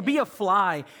there, to be a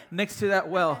fly next to that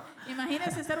well,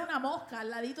 Imagínese ser una mosca al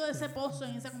ladito de ese pozo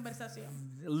en esa conversación,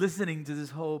 listening to this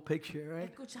whole picture,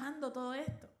 right? escuchando todo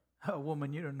esto. Oh,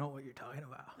 woman, you don't know what you're talking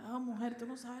about. Oh, mujer, tú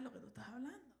no sabes lo que tú estás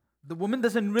hablando. The woman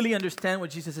doesn't really understand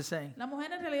what Jesus is saying. La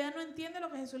mujer en realidad no entiende lo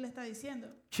que Jesús le está diciendo.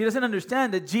 She doesn't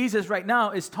understand that Jesus right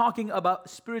now is talking about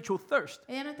spiritual thirst.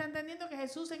 Ella no está entendiendo que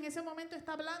Jesús en ese momento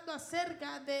está hablando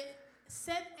acerca de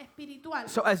sed espiritual.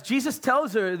 So as Jesus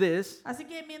tells her this, Así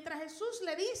que mientras Jesús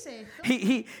le dice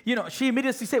esto, she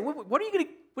immediately said, what are you going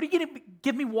to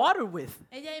give me water with?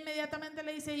 ella inmediatamente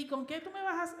le dice, ¿y con qué tú me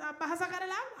vas a sacar el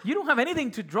agua? You don't have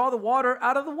anything to draw the water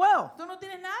out of the well. Tú no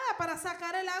tienes nada para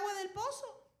sacar el agua del pozo.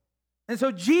 And so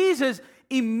Jesus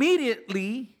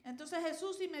immediately Entonces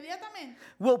Jesús inmediatamente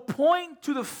will point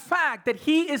to the fact that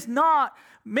he is not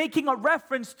making a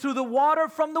reference to the water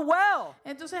from the well.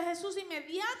 Entonces Jesús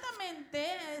inmediatamente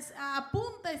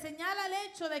apunta y señala el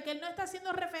hecho de que él no está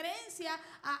haciendo referencia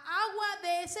a agua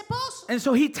de ese pozo. And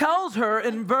so he tells her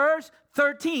in verse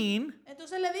 13,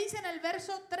 Entonces le dice en el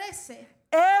verso 13,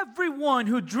 everyone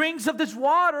who drinks of this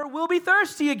water will be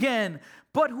thirsty again.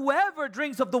 But whoever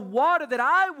drinks of the water that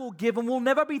I will give him will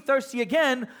never be thirsty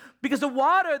again, because the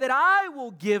water that I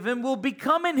will give him will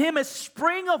become in him a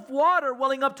spring of water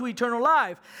welling up to eternal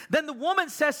life. Then the woman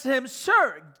says to him,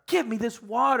 Sir, give me this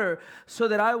water so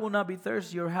that I will not be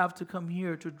thirsty or have to come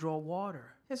here to draw water.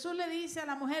 Jesús le dice a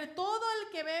la mujer, todo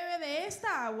el que bebe de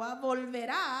esta agua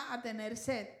volverá a tener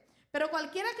sed. Pero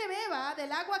cualquiera que beba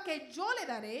del agua que yo le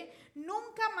daré,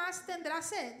 nunca más tendrá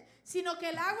sed, sino que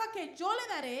el agua que yo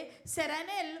le daré será en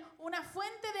él una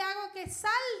fuente de agua que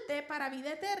salte para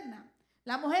vida eterna.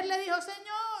 La mujer le dijo,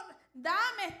 Señor,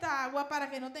 dame esta agua para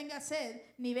que no tenga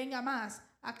sed, ni venga más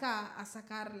acá a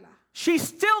sacarla. She's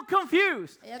still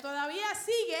confused. Ella todavía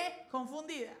sigue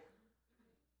confundida.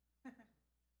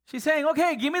 She's saying,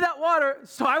 okay, give me that water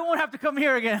so I won't have to come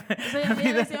here again. Entonces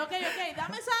ella dice, ok,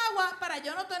 dame esa agua para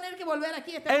yo no tener que volver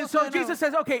aquí a este And pozo so de nuevo. Jesus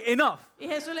says, okay, enough. Y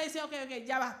Jesús le dice, ok,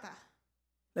 ya basta.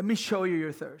 Let me show you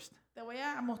your thirst. Te voy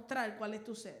a mostrar cuál es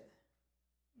tu sed.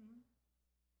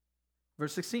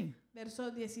 Verse 16.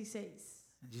 Verso 16.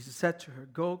 And Jesus said to her,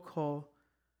 go call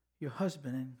your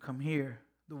husband and come here.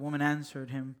 The woman answered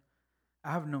him,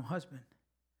 I have no husband.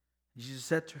 And Jesus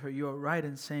said to her, you are right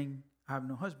in saying, I have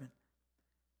no husband.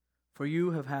 For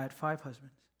you have had 5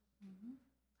 husbands.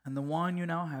 And the one you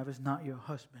now have is not your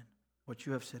husband. What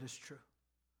you have said is true.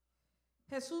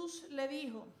 Jesús le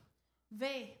dijo,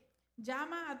 ve,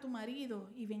 llama a tu marido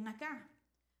y ven acá.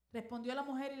 Respondió la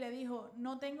mujer y le dijo,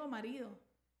 no tengo marido.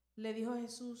 Le dijo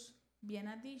Jesús, bien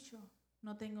has dicho,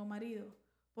 no tengo marido,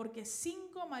 porque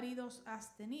 5 maridos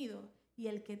has tenido y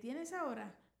el que tienes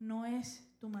ahora no es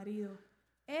tu marido.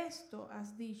 Esto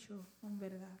has dicho con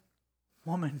verdad.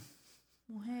 Woman,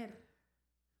 Mujer,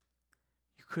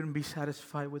 you couldn't be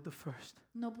satisfied with the first.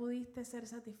 no pudiste ser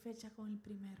satisfecha con el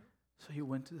primero, So you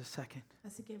went to the second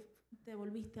así que te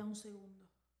volviste a un segundo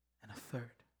and a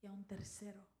third y a un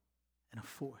tercero and a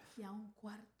fourth y a un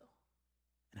cuarto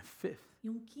and a fifth. y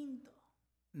un quinto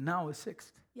Now a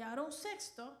sixth. y ahora un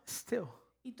sexto Still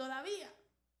y todavía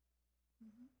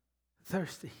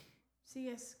thirsty,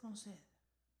 sigues con sed,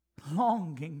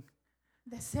 longing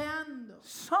deseando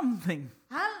something.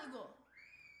 algo.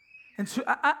 And so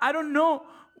I don't know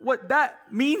what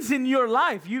that means in your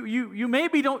life. You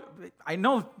maybe don't, I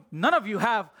know none of you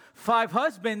have 5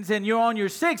 husbands and you're on your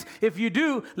 6th. If you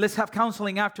do, let's have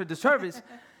counseling after the service.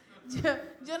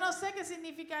 Yo no sé qué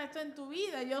significa esto en tu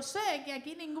vida. Yo sé que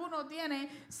aquí ninguno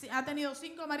ha tenido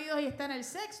 5 maridos y está en el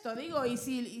sexto. Digo, y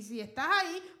si estás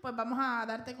ahí, pues vamos a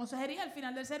darte consejería al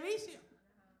final del servicio.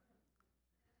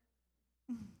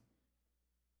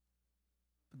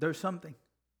 There's something.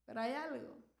 Pero hay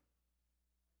algo.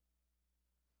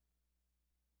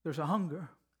 There's a hunger.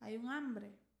 Hay un hambre.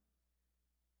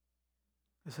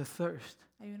 There's a thirst.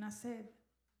 Hay una sed.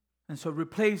 And so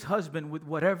replace husband with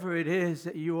whatever it is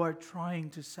that you are trying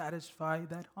to satisfy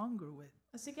that hunger with.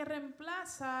 Así que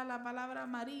reemplaza la palabra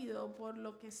marido por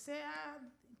lo que sea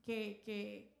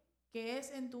que es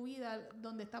en tu vida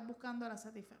donde estás buscando la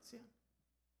satisfacción.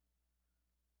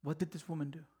 What did this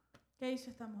woman do? ¿Qué hizo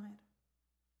esta mujer?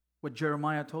 What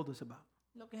Jeremiah told us about.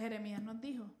 Lo que Jeremías nos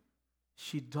dijo.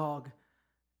 She dug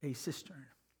a cistern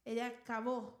Ella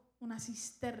cavó una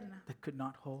cisterna that could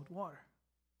not hold water.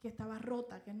 que estaba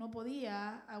rota, que no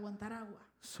podía aguantar agua.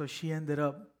 So she ended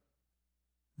up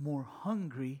more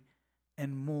hungry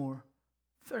and more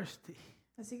thirsty.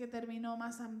 Así que terminó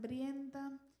más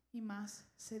hambrienta y más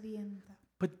sedienta.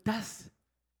 But that's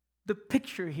the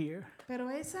picture here. Pero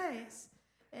esa es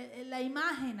la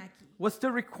imagen aquí. What's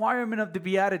the requirement of the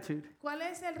beatitude? ¿Cuál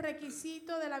es el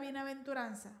requisito de la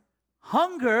bienaventuranza?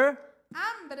 Hunger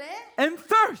Hambre and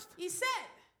thirst. y sed.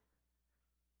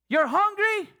 You're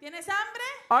hungry? ¿Tienes hambre?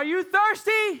 Are you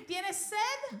thirsty? ¿Tienes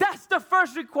sed? That's the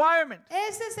first requirement.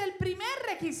 Ese es el primer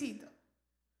requisito.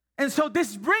 And so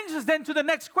this brings us then to the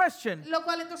next question. Lo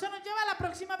cual entonces nos lleva a la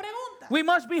próxima pregunta. We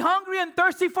must be hungry and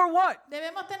thirsty for what?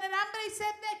 ¿Debemos tener hambre y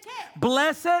sed de qué?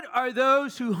 Blessed are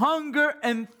those who hunger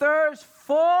and thirst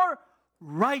for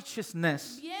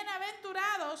righteousness.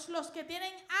 Bienaventurados los que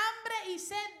tienen hambre y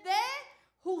sed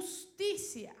de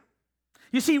justicia.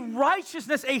 You see,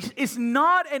 righteousness is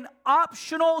not an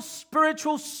optional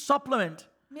spiritual supplement.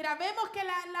 Mira, vemos que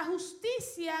la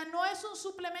justicia no es un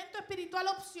suplemento espiritual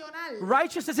opcional.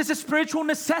 Righteousness is a spiritual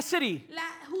necessity. La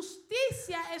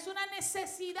justicia es una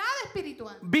necesidad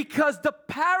espiritual. Because the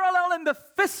parallel in the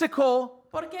physical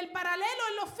Porque el paralelo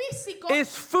en lo físico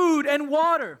is food and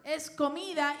water. es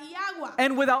comida y agua.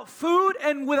 And without food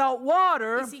and without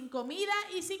water, Y sin comida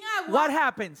y sin agua, what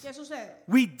happens? ¿qué sucede?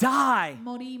 We die.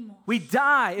 Morimos. We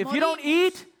die. If you don't Morimos.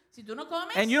 eat Si tú no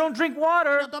comes, and you don't drink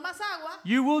water, no tomas agua,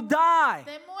 you will die.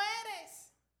 te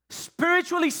mueres.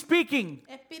 Spiritually speaking,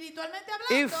 Espiritualmente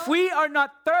hablando, if we are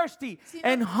not thirsty Si no-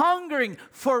 and hungering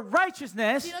for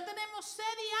righteousness, si no tenemos sed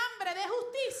y hambre de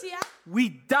justicia, we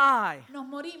die. nos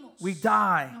morimos. We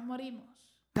die. Nos morimos.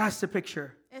 That's the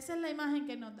picture. Esa es la imagen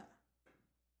que nos da.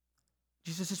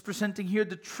 Jesus is presenting here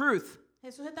the truth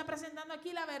Jesús está presentando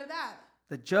aquí la verdad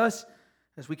that just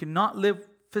as we cannot live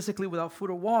physically without food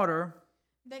or water,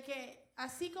 de que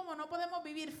así como no podemos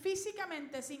vivir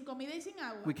físicamente sin comida y sin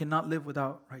agua, we cannot live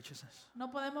without righteousness, no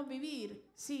podemos vivir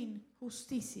sin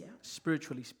justicia,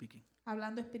 spiritually speaking.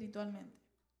 hablando espiritualmente.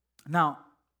 Now,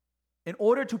 in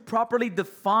order to properly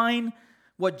define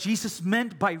what Jesus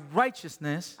meant by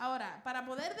righteousness, Ahora, para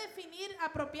poder definir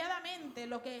apropiadamente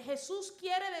lo que Jesús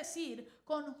quiere decir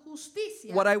con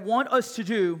justicia, what I want us to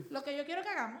do lo que yo quiero que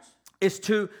hagamos is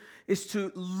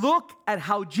to look at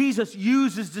how Jesus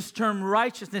uses this term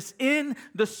righteousness in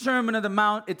the Sermon on the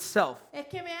Mount itself. es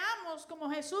que veamos cómo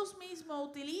Jesús mismo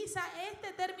utiliza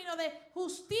este término de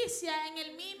justicia en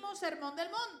el mismo Sermón del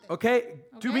Monte. Okay?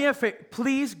 Do Okay. me a favor.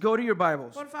 Please go to your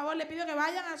Bibles. Por favor, le pido que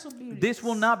vayan a sus Biblias. This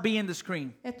will not be in the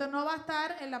screen Esto no va a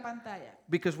estar en la pantalla,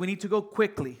 because we need to go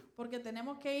quickly. porque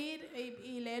tenemos que ir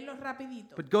y leerlos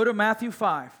rapidito. But go to Matthew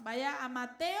 5. Vaya a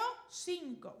Mateo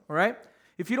 5. All right?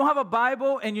 If you don't have a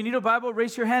Bible and you need a Bible,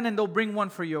 raise your hand and they'll bring one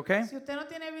for you, okay? Si usted no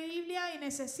tiene Biblia y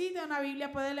necesita una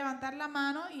Biblia, puede levantar la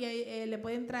mano y le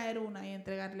pueden traer una y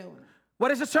entregarle una.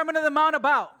 What is the Sermon on the Mount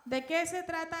about? ¿De qué se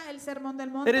trata el Sermón del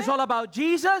It Monte? is all about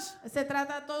Jesus Se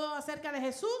trata todo acerca de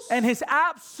Jesús and his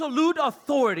absolute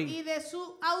authority. y de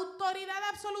su autoridad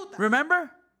absoluta. Remember?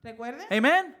 ¿Recuerden?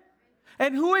 Amen?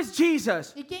 And who is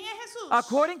Jesus? ¿Y quién es Jesús?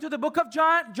 According to the book of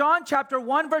John chapter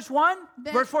 1, verse 1,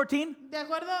 verse 14, De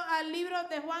acuerdo al libro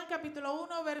de Juan capítulo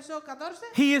 1, verso 14,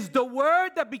 he is the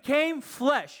word that became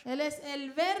flesh. Él es el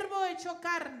verbo hecho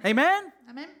carne. Amen?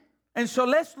 Amén. And so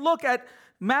let's look at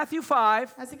Matthew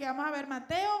 5 Así que vamos a ver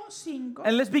Mateo 5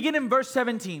 and let's begin in verse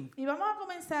 17. y vamos a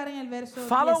comenzar en el verso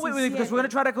Follow with me because we're going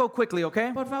to 17. try to go quickly,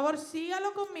 okay? Por favor,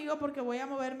 sígalo conmigo porque voy a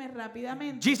moverme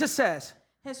rápidamente. Jesus says,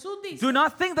 Jesús dice, do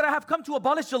not think that I have come to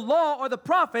abolish the law or the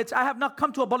prophets. I have not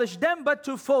come to abolish them, but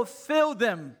to fulfill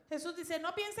them. Jesús dice, no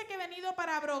piense que he venido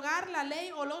para abrogar la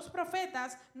ley o los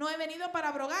profetas, no he venido para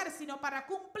abrogar, sino para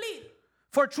cumplir.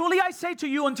 For truly I say to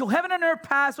you, until heaven and earth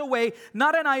pass away,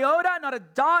 not an iota, not a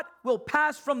dot will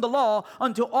pass from the law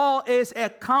until all is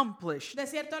accomplished. De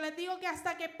cierto les digo que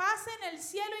hasta que pasen el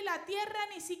cielo y la tierra,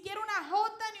 ni siquiera una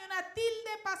jota ni una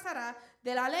tilde pasará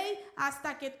de la ley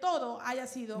hasta que todo haya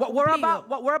sido What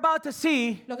cumplido. we're about to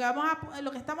see Lo que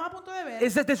estamos a punto de ver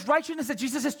is that this righteousness that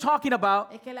Jesus is talking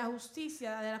about es que la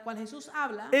justicia de la cual Jesús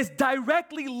habla is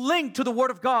directly linked to the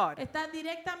Word of God. está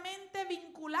directamente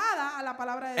vinculada a la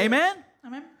palabra de Dios. Amen?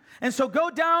 Amén. And so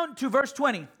go down to verse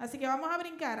 20 Así que vamos a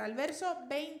brincar al verso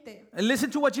 20 and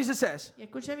listen to what Jesus says. y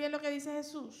escuche bien lo que dice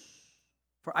Jesús.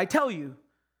 For I tell you,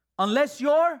 unless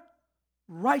your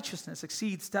righteousness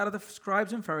exceeds that of the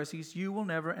scribes and Pharisees, you will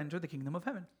never enter the kingdom of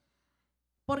heaven.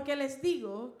 Porque les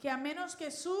digo que a menos que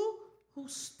su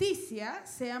justicia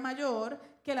sea mayor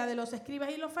que la de los escribas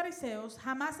y los fariseos,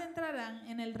 jamás entrarán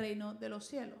en el reino de los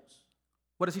cielos.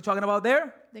 What is he talking about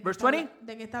there? ¿De qué Verse está 20?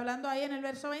 ¿De qué está hablando ahí en el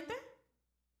verso 20?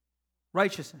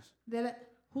 Righteousness. De la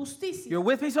justicia. You're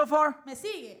with me so far? ¿Me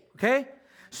sigue? Okay?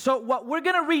 So what we're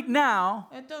going to read now,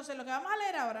 Entonces, lo que vamos a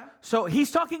leer ahora, so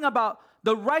he's talking about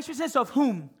the righteousness of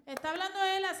whom? Está hablando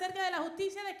él acerca de la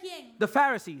justicia de quién? The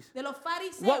Pharisees. De los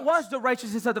fariseos. What was the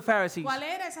righteousness of the Pharisees? ¿Cuál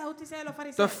era esa justicia de los The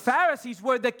fariseos? Pharisees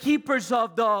were the keepers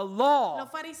of the law. Los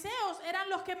fariseos eran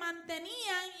los que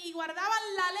mantenían y guardaban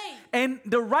la ley. And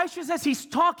the righteousness he's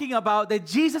talking about, that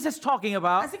Jesus is talking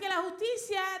about, Así que la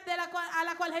justicia a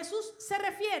la cual Jesús se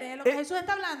refiere, lo que Jesús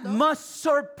está hablando, must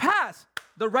surpass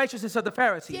the righteousness of the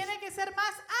Pharisees. tiene que ser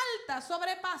más alta,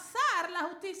 sobrepasar la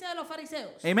justicia de los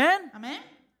fariseos. Amen? Amén.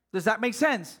 Does that make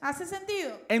sense? ¿Hace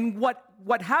sentido? And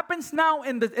what happens now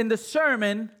in the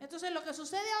sermon Entonces lo que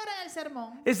sucede ahora en el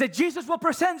sermón is that Jesus will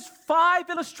present 5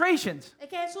 illustrations es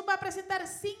que Jesús va a presentar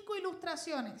 5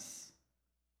 ilustraciones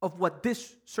of what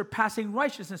this surpassing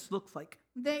righteousness looks like.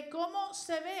 de cómo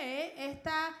se ve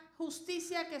esta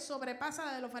justicia que sobrepasa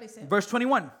la de los fariseos. Verse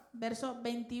 21. Verso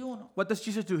 21. What does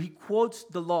Jesus do? He quotes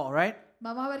the law, right?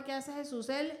 Vamos a ver qué hace Jesús.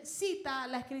 Él cita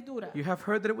la escritura. You have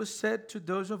heard that it was said to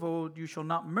those of old, you shall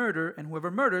not murder, and whoever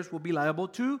murders will be liable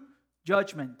to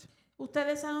judgment.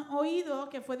 Ustedes han oído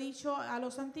que fue dicho a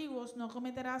los antiguos, no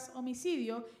cometerás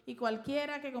homicidio, y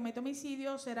cualquiera que cometa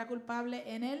homicidio será culpable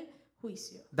en el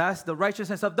juicio. That's the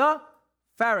righteousness of the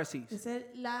Pharisees. Esa es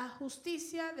la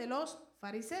justicia de los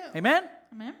fariseos. Amen?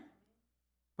 Amén.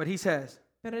 But he says,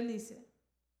 Pero él dice,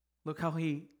 look how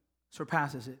he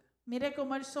surpasses it. mire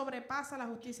cómo él sobrepasa la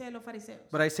justicia de los fariseos.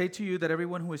 But I say to you that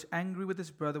everyone who is angry with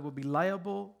his brother will be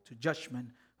liable to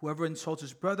judgment. Whoever insults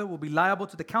his brother will be liable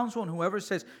to the council, and whoever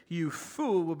says, you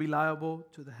fool, will be liable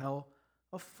to the hell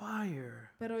of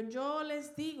fire. Pero yo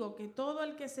les digo que todo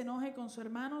el que se enoje con su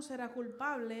hermano será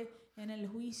culpable en el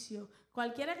juicio.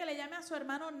 Cualquiera que le llame a su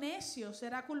hermano necio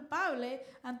será culpable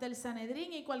ante el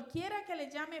Sanedrín, y cualquiera que le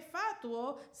llame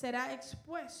fatuo será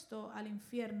expuesto al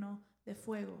infierno de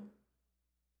fuego.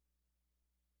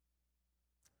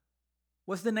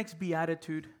 What's the next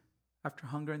beatitude after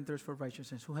hunger and thirst for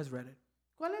righteousness? Who has read it?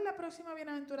 ¿Cuál es la próxima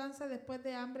bienaventuranza después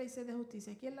de hambre y sed de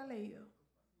justicia? ¿Quién la ha leído?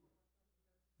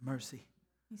 Mercy.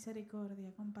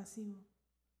 Misericordia, compasivo.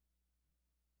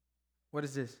 What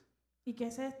is this? ¿Y qué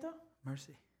es esto?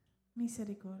 Mercy.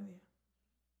 Misericordia.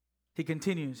 He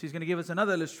continues. He's going to give us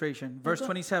another illustration. Verse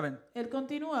 27. Él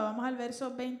continúa, vamos al verso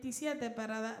 27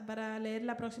 para leer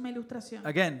la próxima ilustración.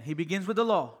 Again, he begins with the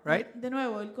law, right? De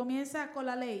nuevo, él comienza con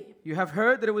la ley. You have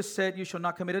heard that it was said, you shall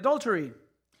not commit adultery.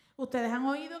 Ustedes han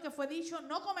oído que fue dicho,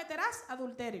 no cometerás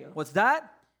adulterio. What's that?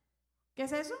 ¿Qué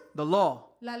es eso? The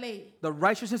law. La ley. The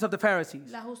righteousness of the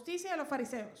Pharisees. La justicia de los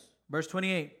fariseos. Verse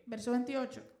 28. Verso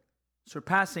 28.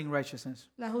 Surpassing righteousness.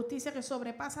 La justicia que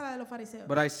sobrepasa la de los fariseos.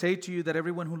 But I say to you that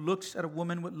everyone who looks at a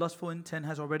woman with lustful intent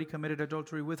has already committed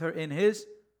adultery with her in his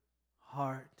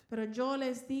heart. Pero yo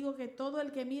les digo que todo el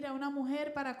que mira a una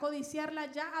mujer para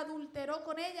codiciarla ya adulteró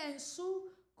con ella en su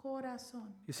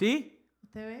corazón. You see?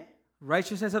 ¿Usted ve?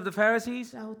 Righteousness of the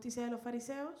Pharisees, La justicia de los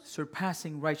fariseos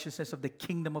surpassing righteousness of the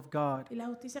kingdom of God. y la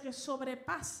justicia que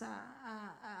sobrepasa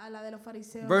a la de los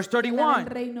fariseos. Verse la 31. del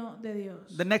reino de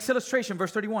Dios. The next illustration,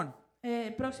 verse 31.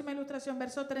 Próxima ilustración,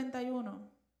 verso 31.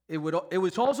 It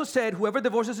was also said, whoever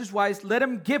divorces his wife, let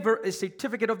him give her a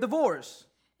certificate of divorce.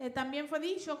 También fue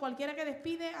dicho, cualquiera que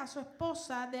despide a su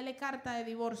esposa, dele carta de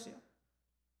divorcio.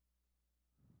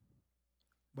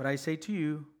 But I say to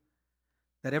you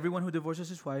that everyone who divorces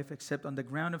his wife, except on the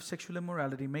ground of sexual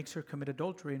immorality, makes her commit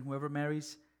adultery, and whoever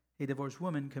marries a divorced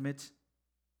woman commits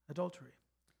adultery.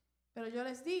 Pero yo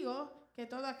les digo que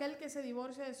todo aquel que se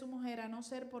divorcia de su mujer a no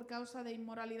ser por causa de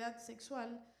inmoralidad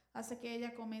sexual, hace que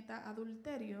ella cometa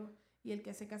adulterio, y el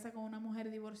que se casa con una mujer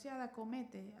divorciada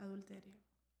comete adulterio.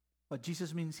 What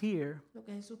Jesus means here Lo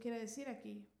que Jesús quiere decir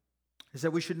aquí is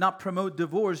that we should not promote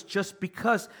divorce just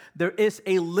because there is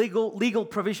a legal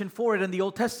provision for it in the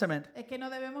Old Testament. es que no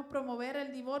debemos promover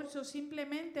el divorcio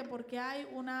simplemente porque hay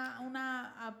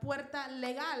una puerta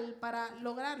legal para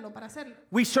lograrlo, para hacerlo.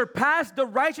 We surpass the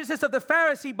righteousness of the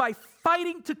Pharisee by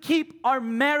fighting to keep our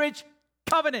marriage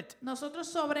covenant.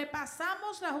 Nosotros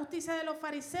sobrepasamos la justicia de los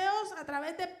fariseos a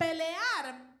través de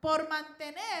pelear por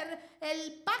mantener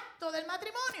el pacto del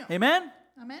matrimonio. Amen?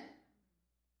 Amén.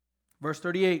 Verse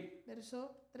 38.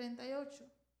 Verso 38.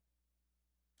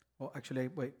 Well, actually,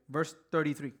 wait. Verse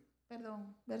 33.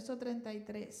 Perdón, verso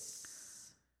 33.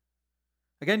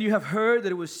 Again, you have heard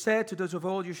that it was said to those of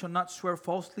old, you shall not swear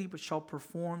falsely, but shall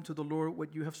perform to the Lord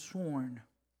what you have sworn.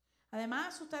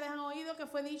 Además, ustedes han oído que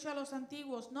fue dicho a los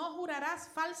antiguos, no jurarás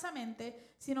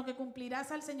falsamente, sino que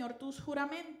cumplirás al Señor tus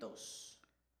juramentos.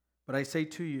 But I say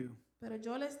to you, Pero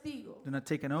yo les digo, do not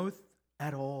take an oath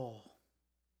at all,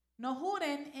 no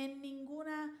juren en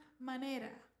ninguna manera,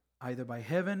 either by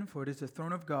heaven, for it is the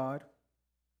throne of God,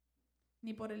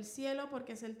 ni por el cielo, porque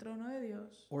es el trono de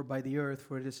Dios, or by the earth,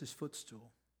 for it is his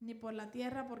footstool. ni por la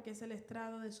tierra porque es el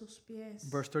estrado de sus pies.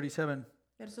 Verse 37.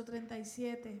 Verso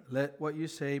 37. Let what you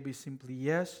say be simply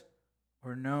yes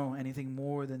or no. Anything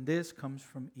more than this comes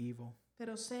from evil.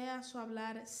 Pero sea su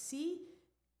hablar sí,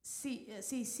 sí,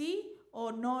 sí, sí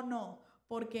o no, no,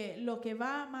 porque lo que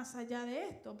va más allá de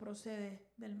esto procede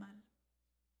del mal.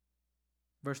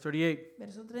 Verse 38.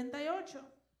 Verso 38.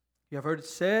 You have heard it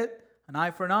said, an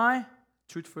eye for an eye,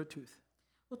 tooth for a tooth.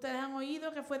 Ustedes han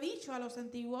oído que fue dicho a los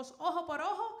antiguos ojo por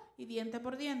ojo y diente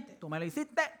por diente. Tú me lo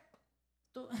hiciste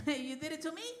You did it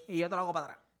to me, y yo te lo hago para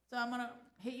atrás. so I'm going to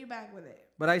hit you back with it.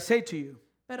 But I say to you,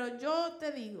 Pero yo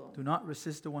te digo, do not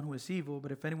resist the one who is evil,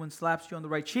 but if anyone slaps you on the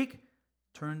right cheek,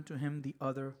 turn to him the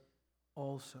other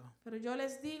also. pero yo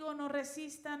les digo, no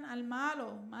resistan al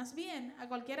malo, más bien a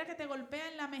cualquiera que te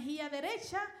golpea en la mejilla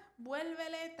derecha,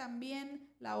 vuélvele también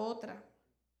la otra.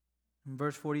 In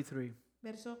verse 43,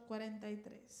 Verso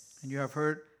 43. and you have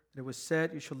heard that it was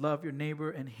said, you shall love your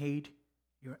neighbor and hate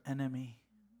your enemy.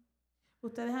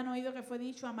 Ustedes han oído que fue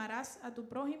dicho, amarás a tu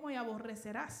prójimo y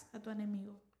aborrecerás a tu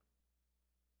enemigo.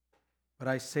 But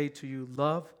I say to you,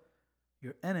 love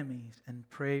your enemies and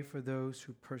pray for those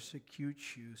who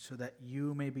persecute you, so that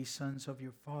you may be sons of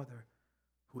your Father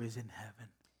who is in heaven.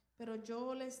 Pero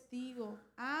yo les digo,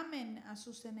 amen a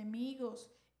sus enemigos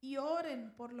y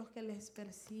oren por los que les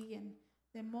persiguen,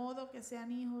 de modo que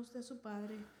sean hijos de su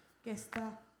Padre que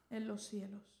está en los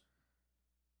cielos.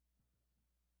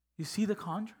 You see the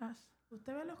contrast?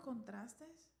 ¿Usted ve los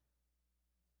contrastes?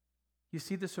 You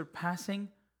see the surpassing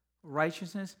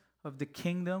righteousness of the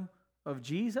kingdom of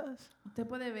Jesus? Usted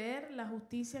puede ver la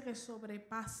justicia que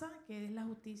sobrepasa, que es la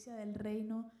justicia del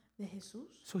reino de Jesús.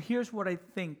 So here's what I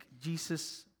think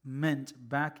Jesus meant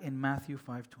back in Matthew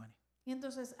 5:20. Y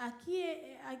entonces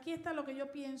aquí está lo que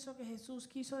yo pienso que Jesús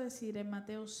quiso decir en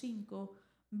Mateo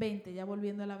 5:20, ya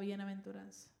volviendo a la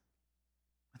bienaventuranza.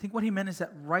 I think what he meant is that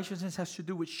righteousness has to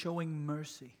do with showing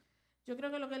mercy. Yo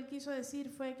creo que lo que él quiso decir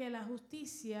fue que la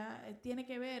justicia tiene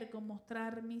que ver con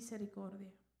mostrar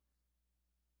misericordia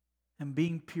And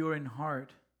being pure in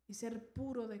heart y ser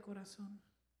puro de corazón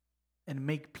and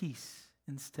make peace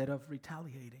instead of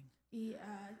retaliating. y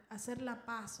hacer la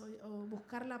paz o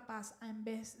buscar la paz en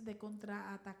vez de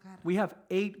contraatacar. We have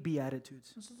 8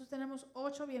 beatitudes. Nosotros tenemos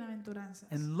 8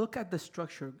 bienaventuranzas. And look at the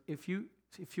structure. If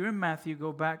you're in Matthew,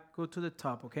 go to the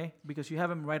top, okay? Because you have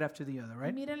them right after the other, Y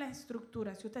right? mire la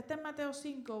estructura. Si usted está en Mateo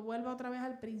 5, vuelva otra vez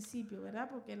al principio, ¿verdad?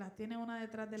 Porque las tiene una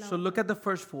detrás de la So look otra. at the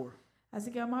first 4.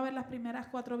 Así que vamos a ver las primeras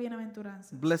 4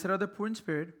 bienaventuranzas. Blessed are the poor in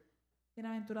spirit.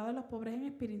 Bienaventurados los pobres en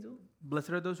espíritu.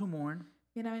 Blessed are those who mourn.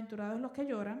 Bienaventurados los que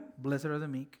lloran. Blessed are the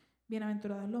meek.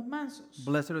 Bienaventurados los mansos.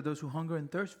 Blessed are those who hunger and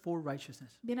thirst for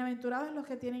righteousness. Bienaventurados los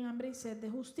que tienen hambre y sed de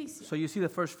justicia. So you see the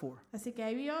first 4. Así que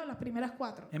ahí vio las primeras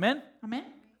 4. Amen? Amén.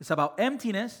 It's about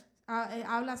emptiness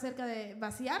Habla acerca de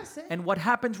vaciarse. and what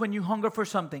happens when you hunger for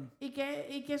something. ¿Y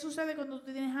qué sucede cuando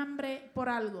tú tienes hambre por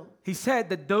algo? He said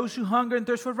that those who hunger and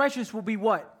thirst for righteousness will be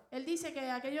what? Él dice que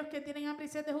aquellos que tienen hambre y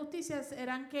sed de justicia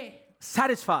serán ¿qué?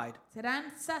 Satisfied. Serán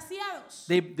saciados.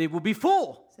 They will be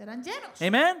full. Serán llenos.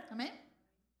 Amen? Amén.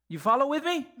 You follow with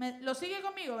me? Lo sigue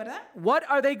conmigo, ¿verdad? What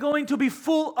are they going to be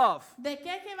full of? ¿De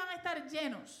qué es que van a estar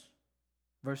llenos?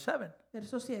 Verse 7.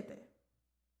 Verso 7.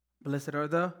 Blessed are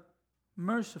the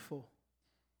merciful.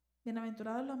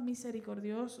 Bienaventurados los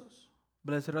misericordiosos.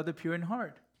 Blessed are the pure in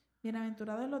heart.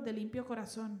 Bienaventurados los de limpio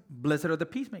corazón. Blessed are the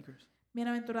peacemakers.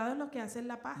 Bienaventurados los que hacen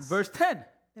la paz. Verse 10.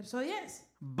 Verso 10.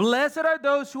 Blessed are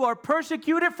those who are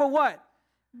persecuted for what?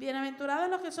 Bienaventurados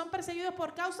los que son perseguidos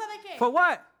por causa de qué? For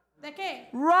what? ¿De qué?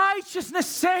 Righteousness'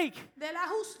 sake. De la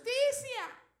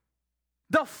justicia.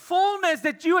 The fullness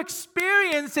that you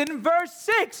experience in verse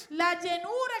 6 La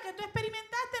llenura que tú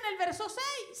experimentaste en el verso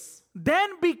 6. then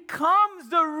becomes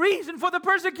the reason for the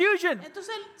persecution.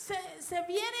 Entonces se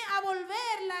viene a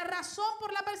volver la razón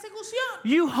por la persecución.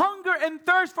 You hunger and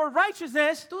thirst for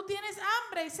righteousness, Tú tienes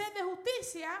hambre y sed de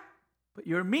justicia, but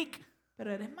you're meek,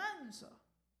 pero eres manso.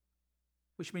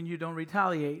 which means you don't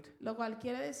retaliate. Lo cual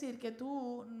quiere decir que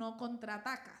tú no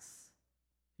contraatacas.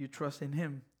 You trust in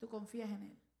Him. Tú confías en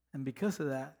Él. And because of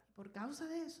that, Por causa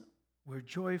de eso, we're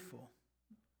joyful.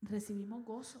 recibimos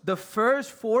gozo. The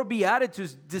first 4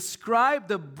 Beatitudes describe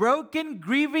the broken,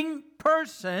 grieving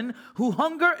person who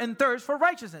hunger and thirst for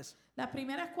righteousness. Las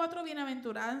primeras 4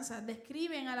 bienaventuranzas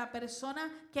describen a la persona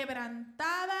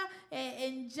quebrantada,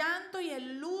 en llanto y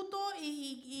en luto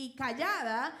y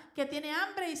callada, que tiene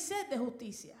hambre y sed de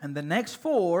justicia. And the next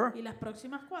 4 Y las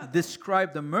próximas 4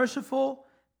 describe the merciful,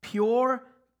 pure,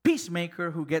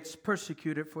 peacemaker who gets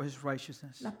persecuted for his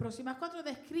righteousness. Las próximas 4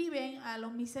 describen a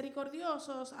los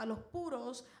misericordiosos, a los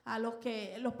puros, a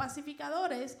los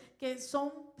pacificadores que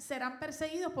serán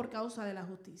perseguidos por causa de la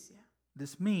justicia.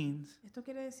 This means Esto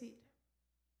quiere decir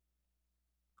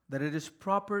that it is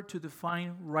proper to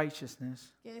define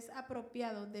righteousness que es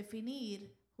apropiado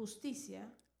definir justicia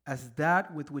as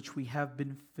that with which we have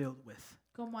been filled with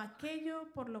como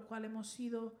aquello por lo cual hemos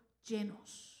sido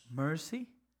llenos. mercy,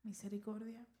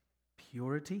 Misericordia,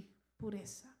 purity,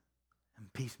 pureza and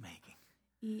peacemaking.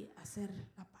 y hacer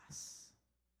la paz.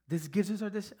 This gives us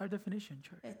our definition,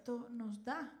 church. Esto nos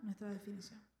da nuestra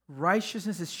definición.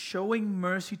 Righteousness is showing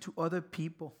mercy to other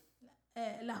people.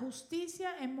 La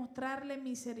justicia es mostrarle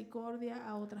misericordia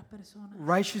a otras personas.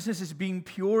 Righteousness is being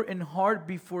pure in heart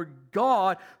before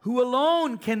God, who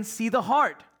alone can see the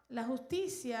heart. La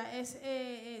justicia es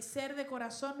ser de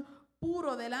corazón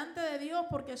puro delante de Dios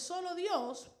porque solo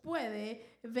Dios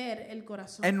puede ver el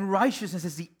corazón. And righteousness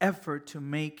is the effort to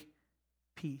make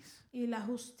peace. Y la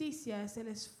justicia es el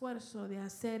esfuerzo de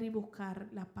hacer y buscar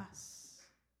la paz.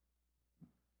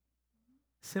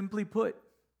 Simply put,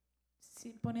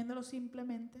 Poniéndolo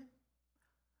simplemente,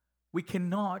 we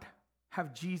cannot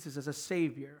have Jesus as a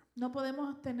Savior no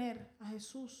podemos tener a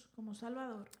Jesús como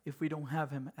Salvador if we don't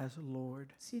have Him as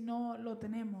Lord. si no lo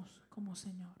tenemos como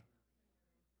Señor.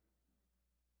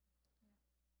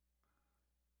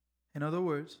 In other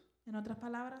words, En otras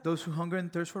palabras, those who hunger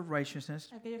and thirst for righteousness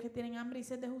aquellos que tienen hambre y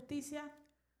sed de justicia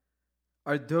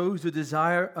are those who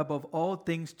desire above all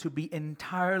things to be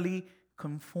entirely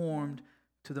conformed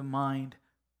to the mind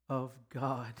of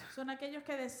God. son aquellos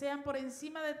que desean por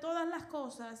encima de todas las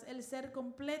cosas el ser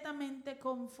completamente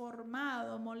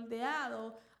conformado,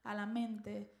 moldeado a la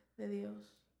mente de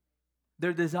Dios.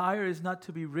 Their desire is not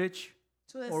to be rich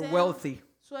Su or deseo, wealthy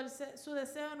su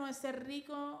deseo no es ser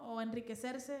rico o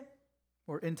enriquecerse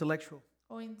or intellectual.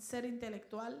 o ser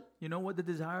intelectual. You know what the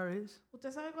desire is?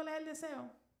 ¿Usted sabe cuál es el deseo?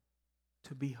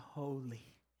 To be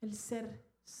holy. El ser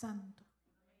santo,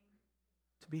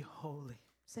 To be holy.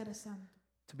 ser santo,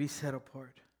 To be set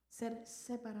apart. ser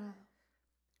separado.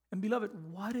 And beloved,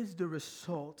 what is the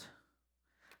result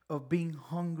of being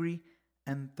hungry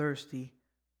and thirsty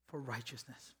for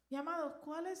righteousness? Y amados,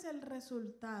 ¿cuál es el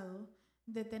resultado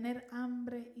de tener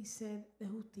hambre y sed de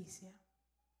justicia?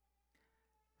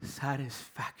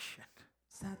 Satisfaction.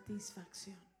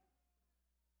 Satisfacción.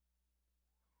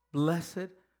 Blessed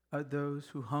are those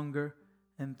who hunger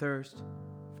and thirst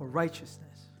for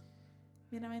righteousness,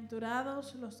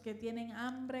 Bienaventurados los que tienen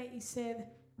hambre y sed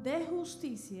de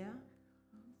justicia,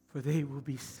 for they will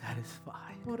be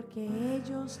satisfied. porque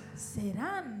ellos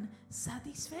serán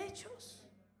satisfechos.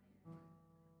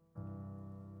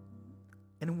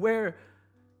 And where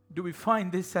do we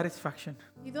find this satisfaction?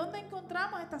 ¿Y dónde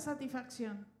encontramos esta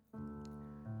satisfacción?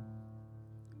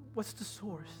 What's the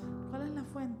source? ¿Cuál es la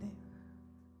fuente?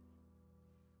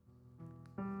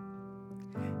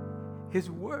 His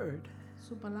word.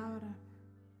 Su palabra.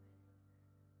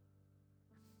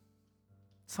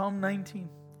 Psalm 19,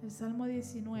 El Salmo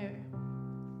 19,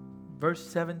 verse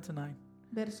 7 to 9.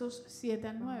 versos 7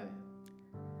 al 9.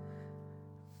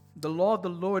 The law of the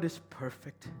Lord is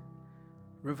perfect,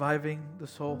 reviving the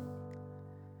soul.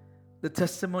 The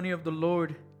testimony of the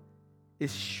Lord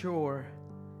is sure,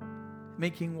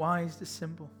 making wise the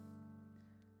simple.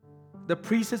 The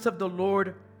precepts of the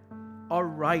Lord are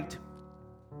right,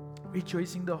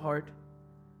 rejoicing the heart.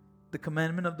 The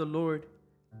commandment of the Lord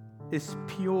is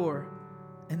pure,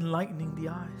 enlightening the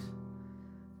eyes.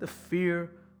 The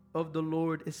fear of the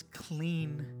Lord is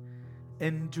clean,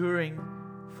 enduring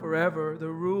forever. The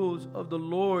rules of the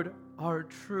Lord are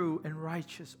true and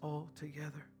righteous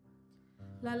altogether.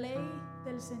 La ley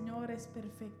del Señor es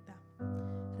perfecta,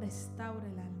 restaura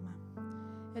el alma.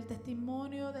 El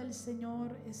testimonio del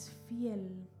Señor es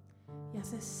fiel y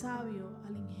hace sabio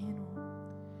al ingenuo.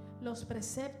 Los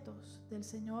preceptos del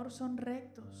Señor son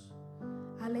rectos,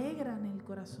 alegran el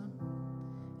corazón.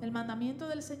 El mandamiento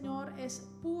del Señor es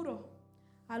puro,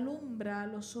 alumbra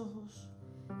los ojos.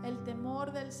 El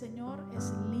temor del Señor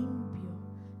es limpio,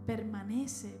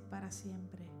 permanece para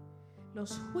siempre.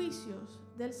 Los juicios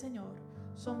del Señor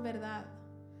son verdad,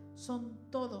 son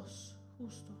todos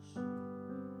justos.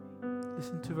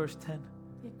 Listen to verse 10.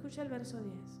 Y escucha el verso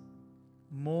 10.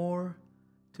 More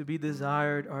to be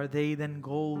desired are they than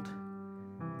gold,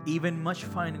 even much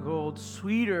fine gold,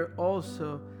 sweeter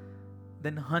also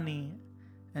than honey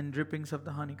and drippings of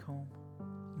the honeycomb.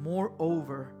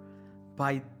 Moreover,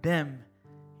 by them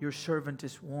your servant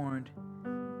is warned.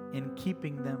 In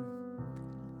keeping them,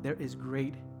 there is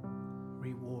great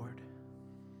reward.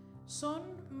 Son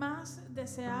más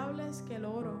deseables que el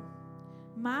oro,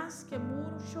 más que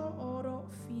mucho oro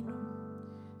fino.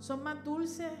 Son más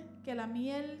dulces que la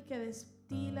miel que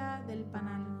destila del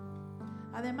panal.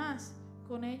 Además,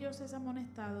 con ellos es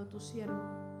amonestado tu siervo.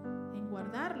 En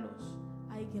guardarlos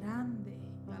hay grande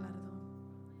galardón.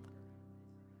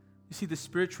 You see, the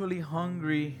spiritually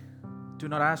hungry do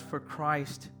not ask for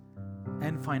Christ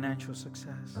and financial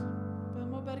success.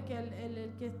 Podemos ver que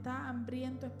el que está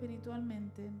hambriento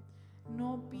espiritualmente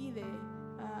no pide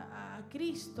a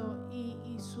Cristo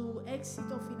y su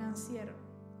éxito financiero.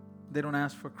 They don't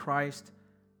ask for Christ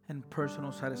and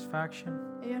personal satisfaction.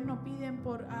 Ellos no piden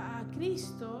por a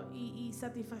Cristo y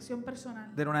satisfacción personal.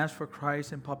 They don't ask for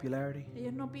Christ and popularity.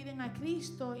 Ellos no piden a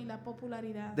Cristo y la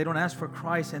popularidad. They don't ask for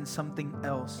Christ and something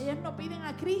else. Ellos no piden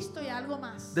a Cristo y algo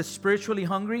más. The spiritually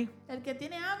hungry, El que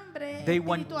tiene hambre they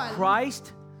want espiritual,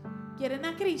 Christ quieren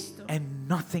a Cristo and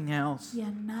nothing else. y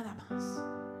a nada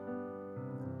más.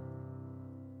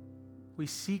 We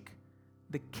seek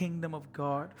the kingdom of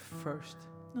God first.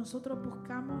 Nosotros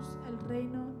buscamos el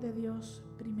reino de Dios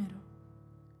primero.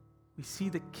 We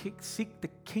seek the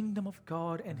kingdom of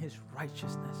God and His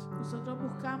righteousness. Nosotros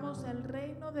buscamos el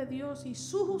reino de Dios y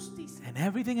su justicia. And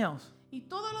everything else Y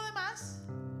todo lo demás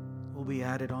will be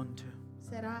added onto.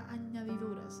 será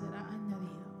añadidura, será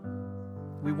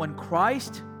añadido. We want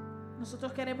Christ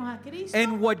Nosotros queremos a Cristo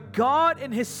and what God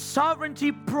in His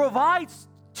sovereignty provides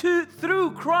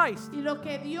through Christ. y lo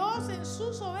que Dios en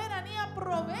su soberanía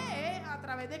provee a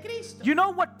través de Cristo. You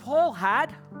know what Paul had?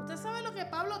 ¿Usted sabe lo que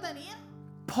Pablo tenía?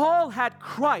 Paul had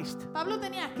Christ. Pablo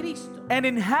tenía a Cristo. And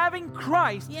in having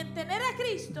Christ, Y en tener a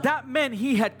Cristo, that meant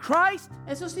he had Christ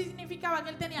eso significaba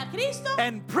que él tenía a Cristo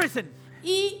and prison.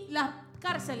 y las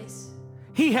cárceles.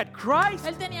 He had Christ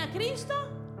Él tenía a Cristo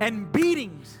and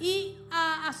beatings. y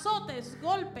azotes,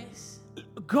 golpes.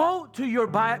 Go to your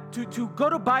go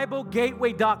to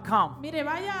BibleGateway.com Mire,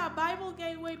 vaya a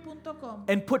BibleGateway.com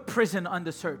and put prison on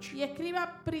the search, y escriba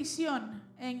prisión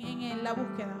en la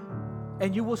búsqueda.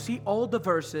 and you will see all the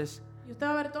verses Y usted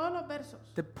va a ver todos los versos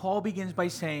that Paul begins by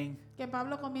saying, que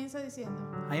Pablo comienza diciendo: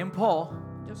 I am Paul,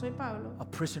 yo soy Pablo, a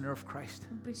prisoner of Christ.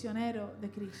 un prisionero de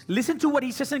Cristo. Listen to what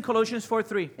he says in Colossians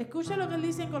 4:3. Escuche lo que él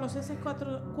dice en Colosenses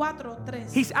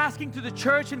 4:3. He's asking to the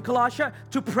church in Colossia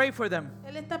to pray for them.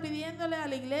 Él está pidiéndole a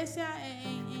la iglesia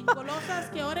en Colosas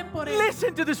que oren por él.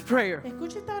 Listen to this prayer.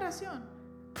 Escuche esta oración.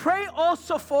 Pray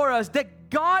also for us that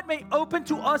God may open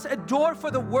to us a door for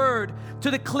the word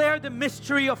to declare the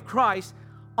mystery of Christ,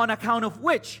 on account of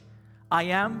which I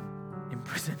am in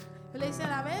prison. Él le dice a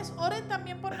la vez: oren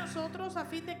también por nosotros a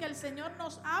fin de que el Señor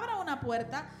nos abra una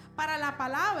puerta para la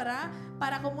palabra,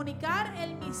 para comunicar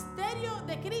el misterio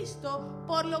de Cristo,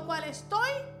 por lo cual estoy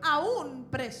aún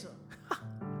preso.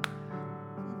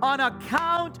 On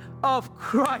account of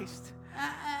Christ.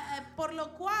 Por lo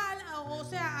cual, o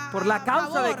sea, Por la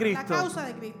causa favor, de Cristo. La causa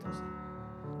de Cristo. Sí.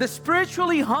 The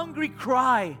spiritually hungry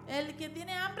cry, El que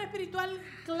tiene hambre espiritual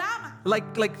clama,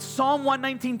 like Psalm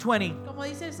 119:20. como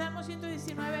dice el Salmo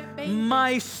 119:20.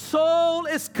 My soul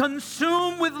is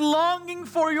consumed with longing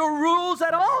for your rules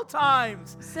at all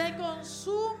times. Se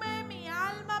consume mi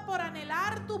alma por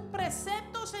anhelar tus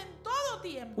preceptos en todo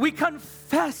tiempo. We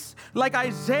confess, like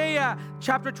Isaiah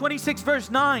chapter 26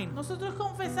 verse 9. Nosotros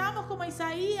confesamos como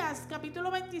Isaías capítulo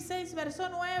 26 verso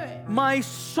 9. My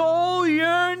soul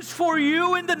yearns for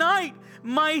you in the night.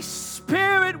 My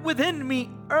spirit within me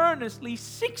earnestly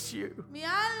seeks you. Mi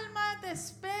alma te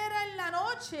espera en la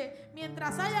noche,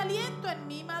 mientras hay aliento en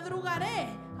mí madrugaré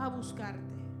a buscarte.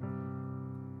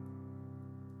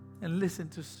 And listen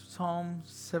to Psalm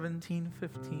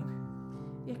 17:15.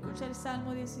 Y escucha el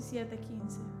Salmo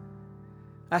 17:15.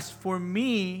 As for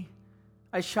me,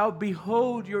 I shall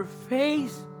behold your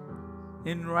face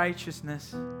in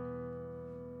righteousness.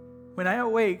 When I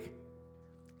awake,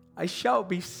 I shall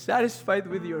be satisfied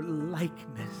with your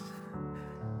likeness.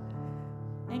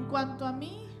 En cuanto a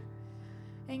mí,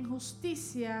 en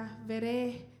justicia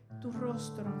veré tu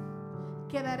rostro.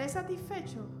 Quedaré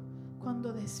satisfecho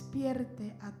cuando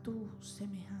despierte a tu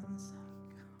semejanza.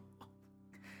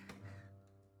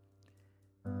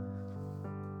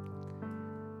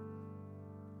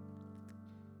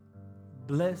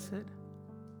 Blessed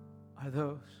are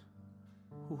those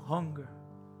who hunger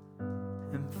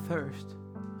and thirst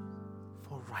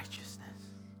for righteousness.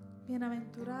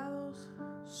 Bienaventurados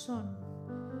son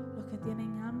los que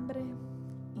tienen hambre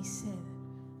y sed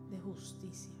de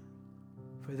justicia,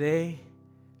 For they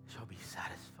shall be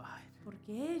satisfied.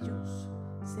 porque ellos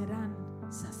serán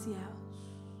saciados.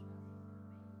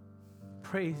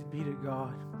 Praise be to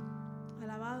God.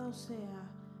 Alabado sea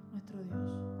nuestro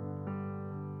Dios.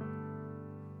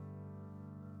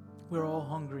 We're all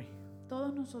hungry.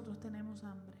 Todos nosotros tenemos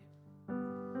hambre.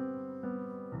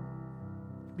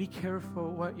 Be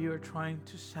careful what you are trying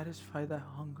to satisfy that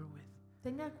hunger with.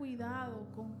 Tenga cuidado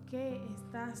con qué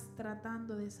estás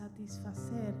tratando de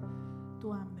satisfacer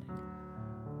tu hambre,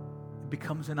 It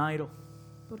becomes an idol.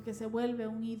 porque se vuelve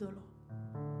un ídolo.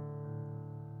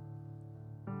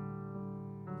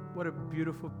 What a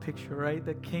beautiful picture, right?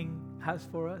 The King has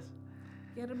for us.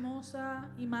 Qué hermosa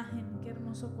imagen, qué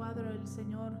hermoso cuadro el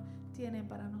Señor tiene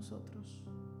para nosotros.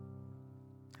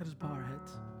 Let us bow our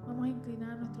heads. Vamos a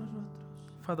inclinar nuestros rostros.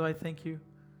 Father, I thank you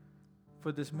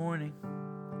for this morning.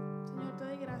 Señor, te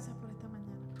doy gracias por esta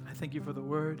mañana. I thank you for the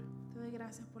word. Te doy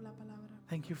gracias por la palabra.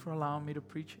 Thank you for allowing me to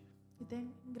preach it.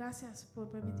 Y gracias por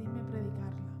permitirme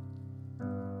predicarla.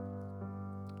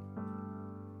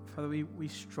 Father, we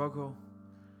struggle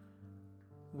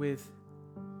with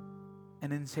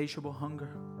an insatiable hunger.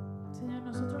 Señor,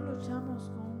 nosotros luchamos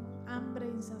con hambre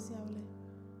insaciable.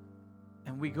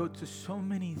 And we go to so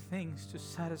many things to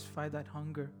satisfy that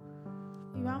hunger.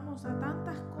 Y vamos a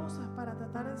tantas cosas para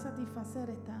tratar de satisfacer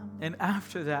esta hambre. And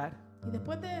after that, Y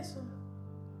después de eso,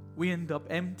 we end up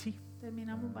empty.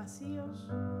 terminamos vacíos,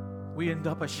 We end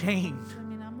up ashamed.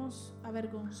 terminamos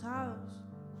avergonzados,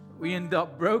 We end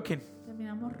up broken.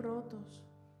 terminamos rotos,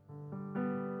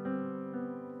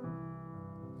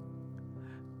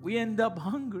 We end up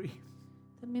hungry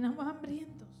terminamos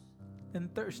hambrientos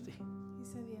and thirsty. y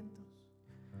sedientos.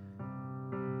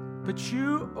 But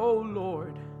you, oh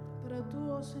Lord, Pero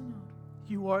tú, oh Señor,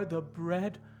 you are the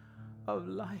bread of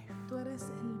life. tú eres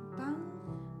el pan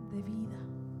de vida.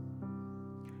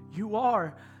 You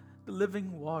are the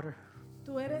living water.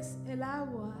 Tú eres el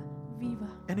agua viva.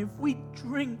 And if we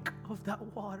drink of that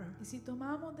water, Y si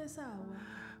tomamos de esa agua,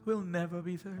 we'll never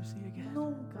be thirsty again.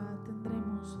 nunca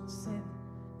tendremos sed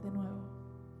de nuevo.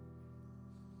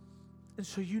 And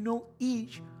so you know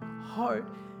each heart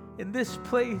in this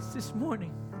place this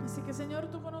morning, Así que, Señor,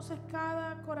 tú conoces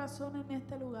cada corazón en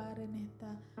este lugar, en esta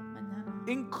mañana,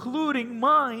 including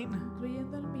mine.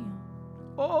 incluyendo el mío.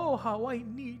 Oh, how I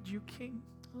need you, King.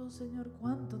 Oh, Señor,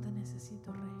 cuánto te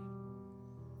necesito, Rey.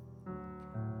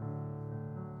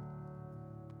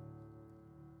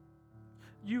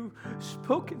 You've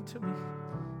spoken to me.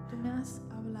 Tú me has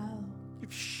hablado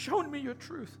You've shown me your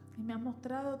truth. y me has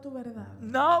mostrado tu verdad.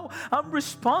 Now I'm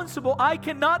responsible. I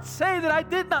cannot say that I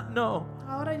did not know.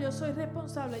 Ahora yo soy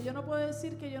responsable. Yo no puedo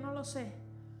decir que yo no lo sé.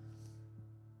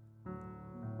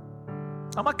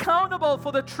 I'm accountable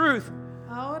for the truth.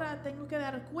 Ahora tengo que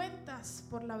dar cuentas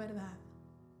por la verdad.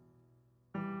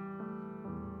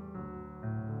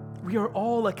 We are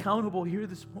all accountable here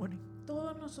this morning.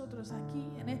 Todos nosotros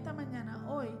aquí, en esta mañana,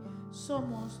 hoy,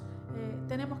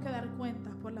 tenemos que dar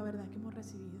cuentas por la verdad que hemos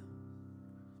recibido.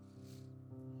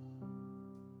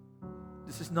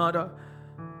 This is not a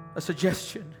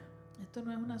suggestion. Esto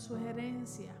no es una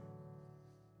sugerencia.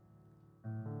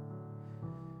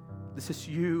 This is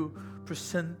you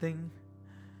presenting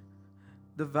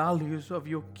the values of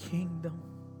your kingdom.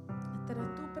 Este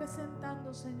eres tú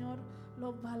presentando, Señor,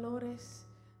 los valores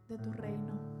de tu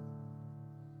reino.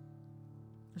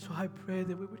 And so I pray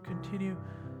that we would continue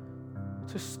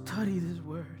to study this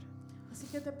word. Así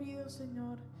que te pido,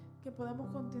 Señor, que podamos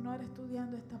continuar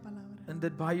estudiando esta palabra. And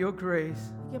that by your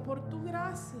grace, Y que por tu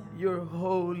gracia, your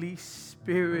Holy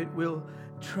Spirit will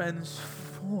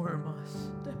transform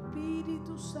us. tu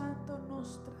Espíritu Santo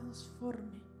nos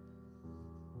transforme.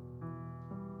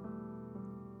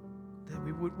 That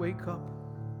we would wake up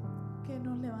Que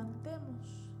nos levantemos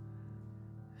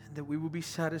and that we will be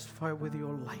satisfied with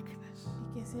your likeness.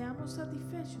 y que seamos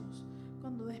satisfechos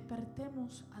cuando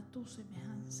despertemos a tu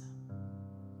semejanza.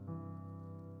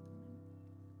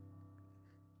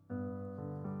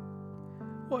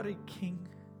 What a king.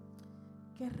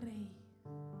 Qué rey,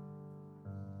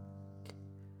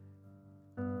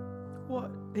 What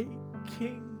a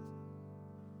king.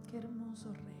 qué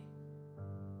hermoso rey,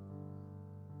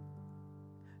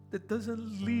 That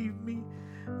doesn't leave me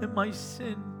in my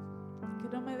sin, que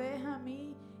no me deja a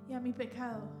mí y a mi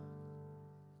pecado,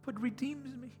 but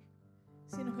redeems me.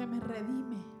 sino que me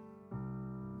redime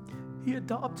He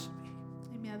adopts me.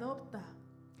 y me adopta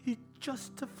He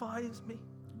justifies me.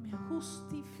 y me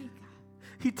justifica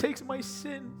He takes my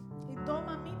sin y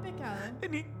toma mi pecado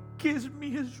and he gives me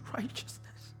his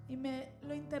righteousness. y me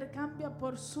lo intercambia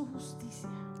por su justicia.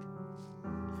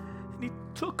 And he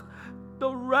took the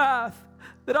wrath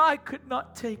that I could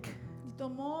not take. Y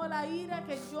tomó la ira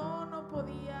que yo no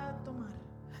podía tomar.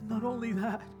 And not only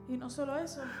that, Y no solo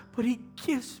eso, but he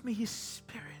gives me his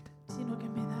spirit. sino que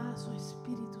me da su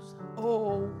Espíritu Santo.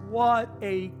 Oh, what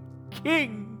a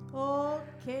king. Oh,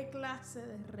 qué clase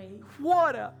de rey.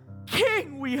 What a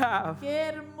king we have. Qué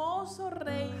hermoso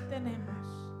rey tenemos.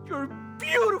 You're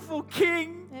beautiful,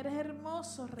 king. Eres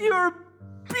hermoso, Rey. You're a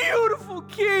beautiful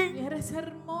King. Eres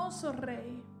hermoso,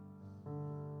 Rey.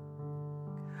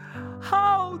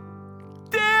 How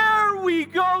dare we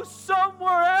go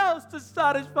somewhere else to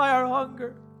satisfy our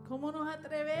hunger? ¿Cómo nos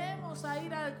atrevemos a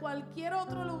ir a cualquier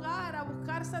otro lugar a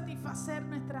buscar satisfacer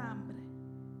nuestra hambre?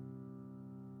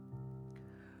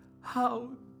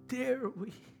 How dare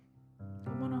we?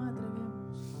 ¿Cómo nos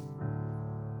atrevemos?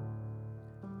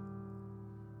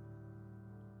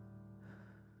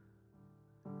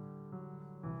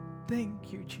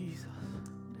 Thank you, Jesus,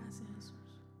 Gracias,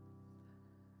 Jesús,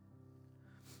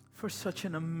 for such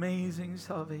an amazing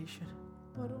salvation.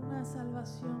 por una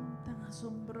salvación tan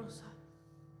asombrosa.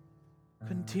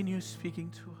 Continue speaking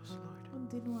to us, Lord,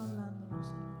 Continúa hablándonos,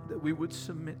 Señor, that we would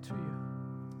submit to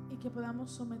you. y que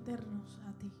podamos someternos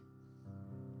a ti.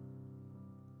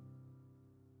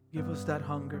 Give us that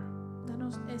hunger.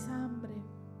 Danos esa hambre,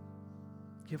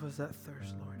 Give us that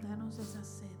thirst, Lord. danos esa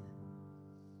sed.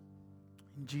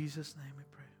 In Jesus' name we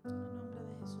pray. En el nombre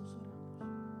de Jesús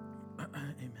oramos.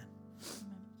 Amen. Amén.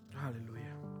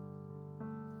 Hallelujah.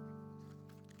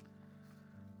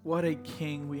 What a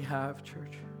king we have,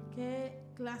 church. ¿Qué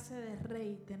clase de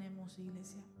rey tenemos,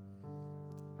 iglesia?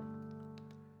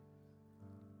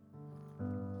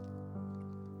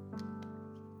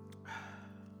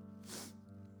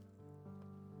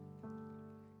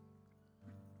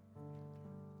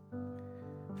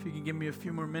 If you can give me a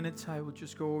few more minutes, I will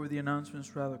just go over the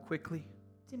announcements rather quickly.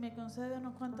 Si me concede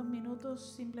unos cuantos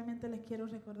minutos, simplemente les quiero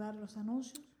recordar los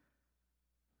anuncios.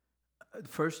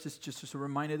 First is just as a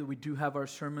reminder that we do have our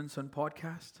sermons on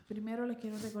podcast, Primero les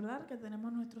quiero recordar que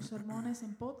tenemos nuestros sermones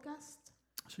en podcast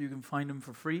so you can find them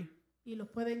for free, y los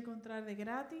puede encontrar de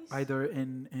gratis either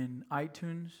in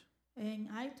iTunes en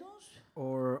iTunes,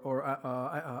 or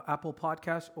Apple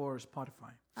Podcasts or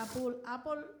Spotify.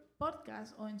 Apple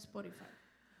Podcast o en Spotify.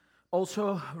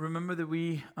 Also, remember that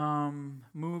we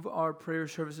move our prayer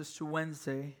services to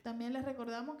Wednesday, También les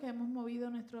recordamos que hemos movido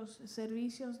nuestros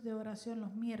servicios de oración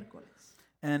los miércoles.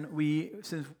 and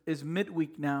since it's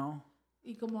midweek now,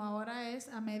 Y como ahora es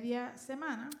a media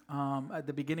semana, at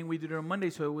the beginning we did it on Monday,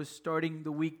 so it was starting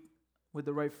the week with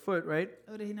the right foot, right?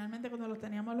 originalmente cuando los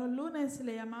teníamos los lunes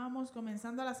le llamábamos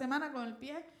comenzando la semana con el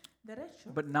pie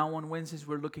derecho. But now on Wednesdays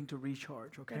we're looking to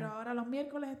recharge, okay? Pero ahora los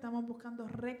miércoles estamos buscando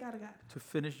recargar To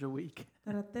finish the week.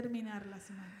 para terminar la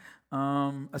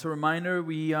semana. As a reminder,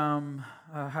 we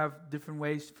have different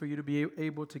ways for you to be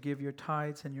able to give your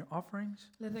tithes and your offerings.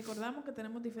 Les recordamos que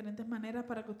tenemos diferentes maneras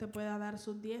para que usted pueda dar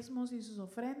sus diezmos y sus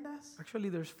ofrendas. Actually,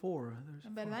 there's four.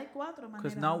 En verdad hay 4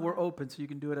 Because maneras. now we're ahora, open, so you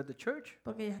can do it at the church,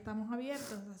 porque ya estamos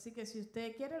abiertos. Así que si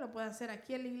usted quiere, lo puede hacer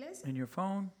aquí en la iglesia, in your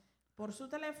phone, por su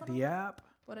teléfono, the app,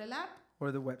 por el app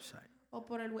or the website. o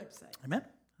por el website. Amen?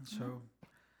 And so,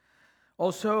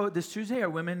 also, this Tuesday, our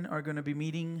women are going to be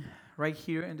meeting right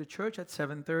here in the church at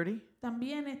 7:30.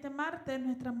 También este martes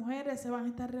nuestras mujeres se van a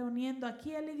estar reuniendo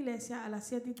aquí en la iglesia a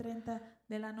las 7:30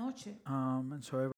 de la noche. And so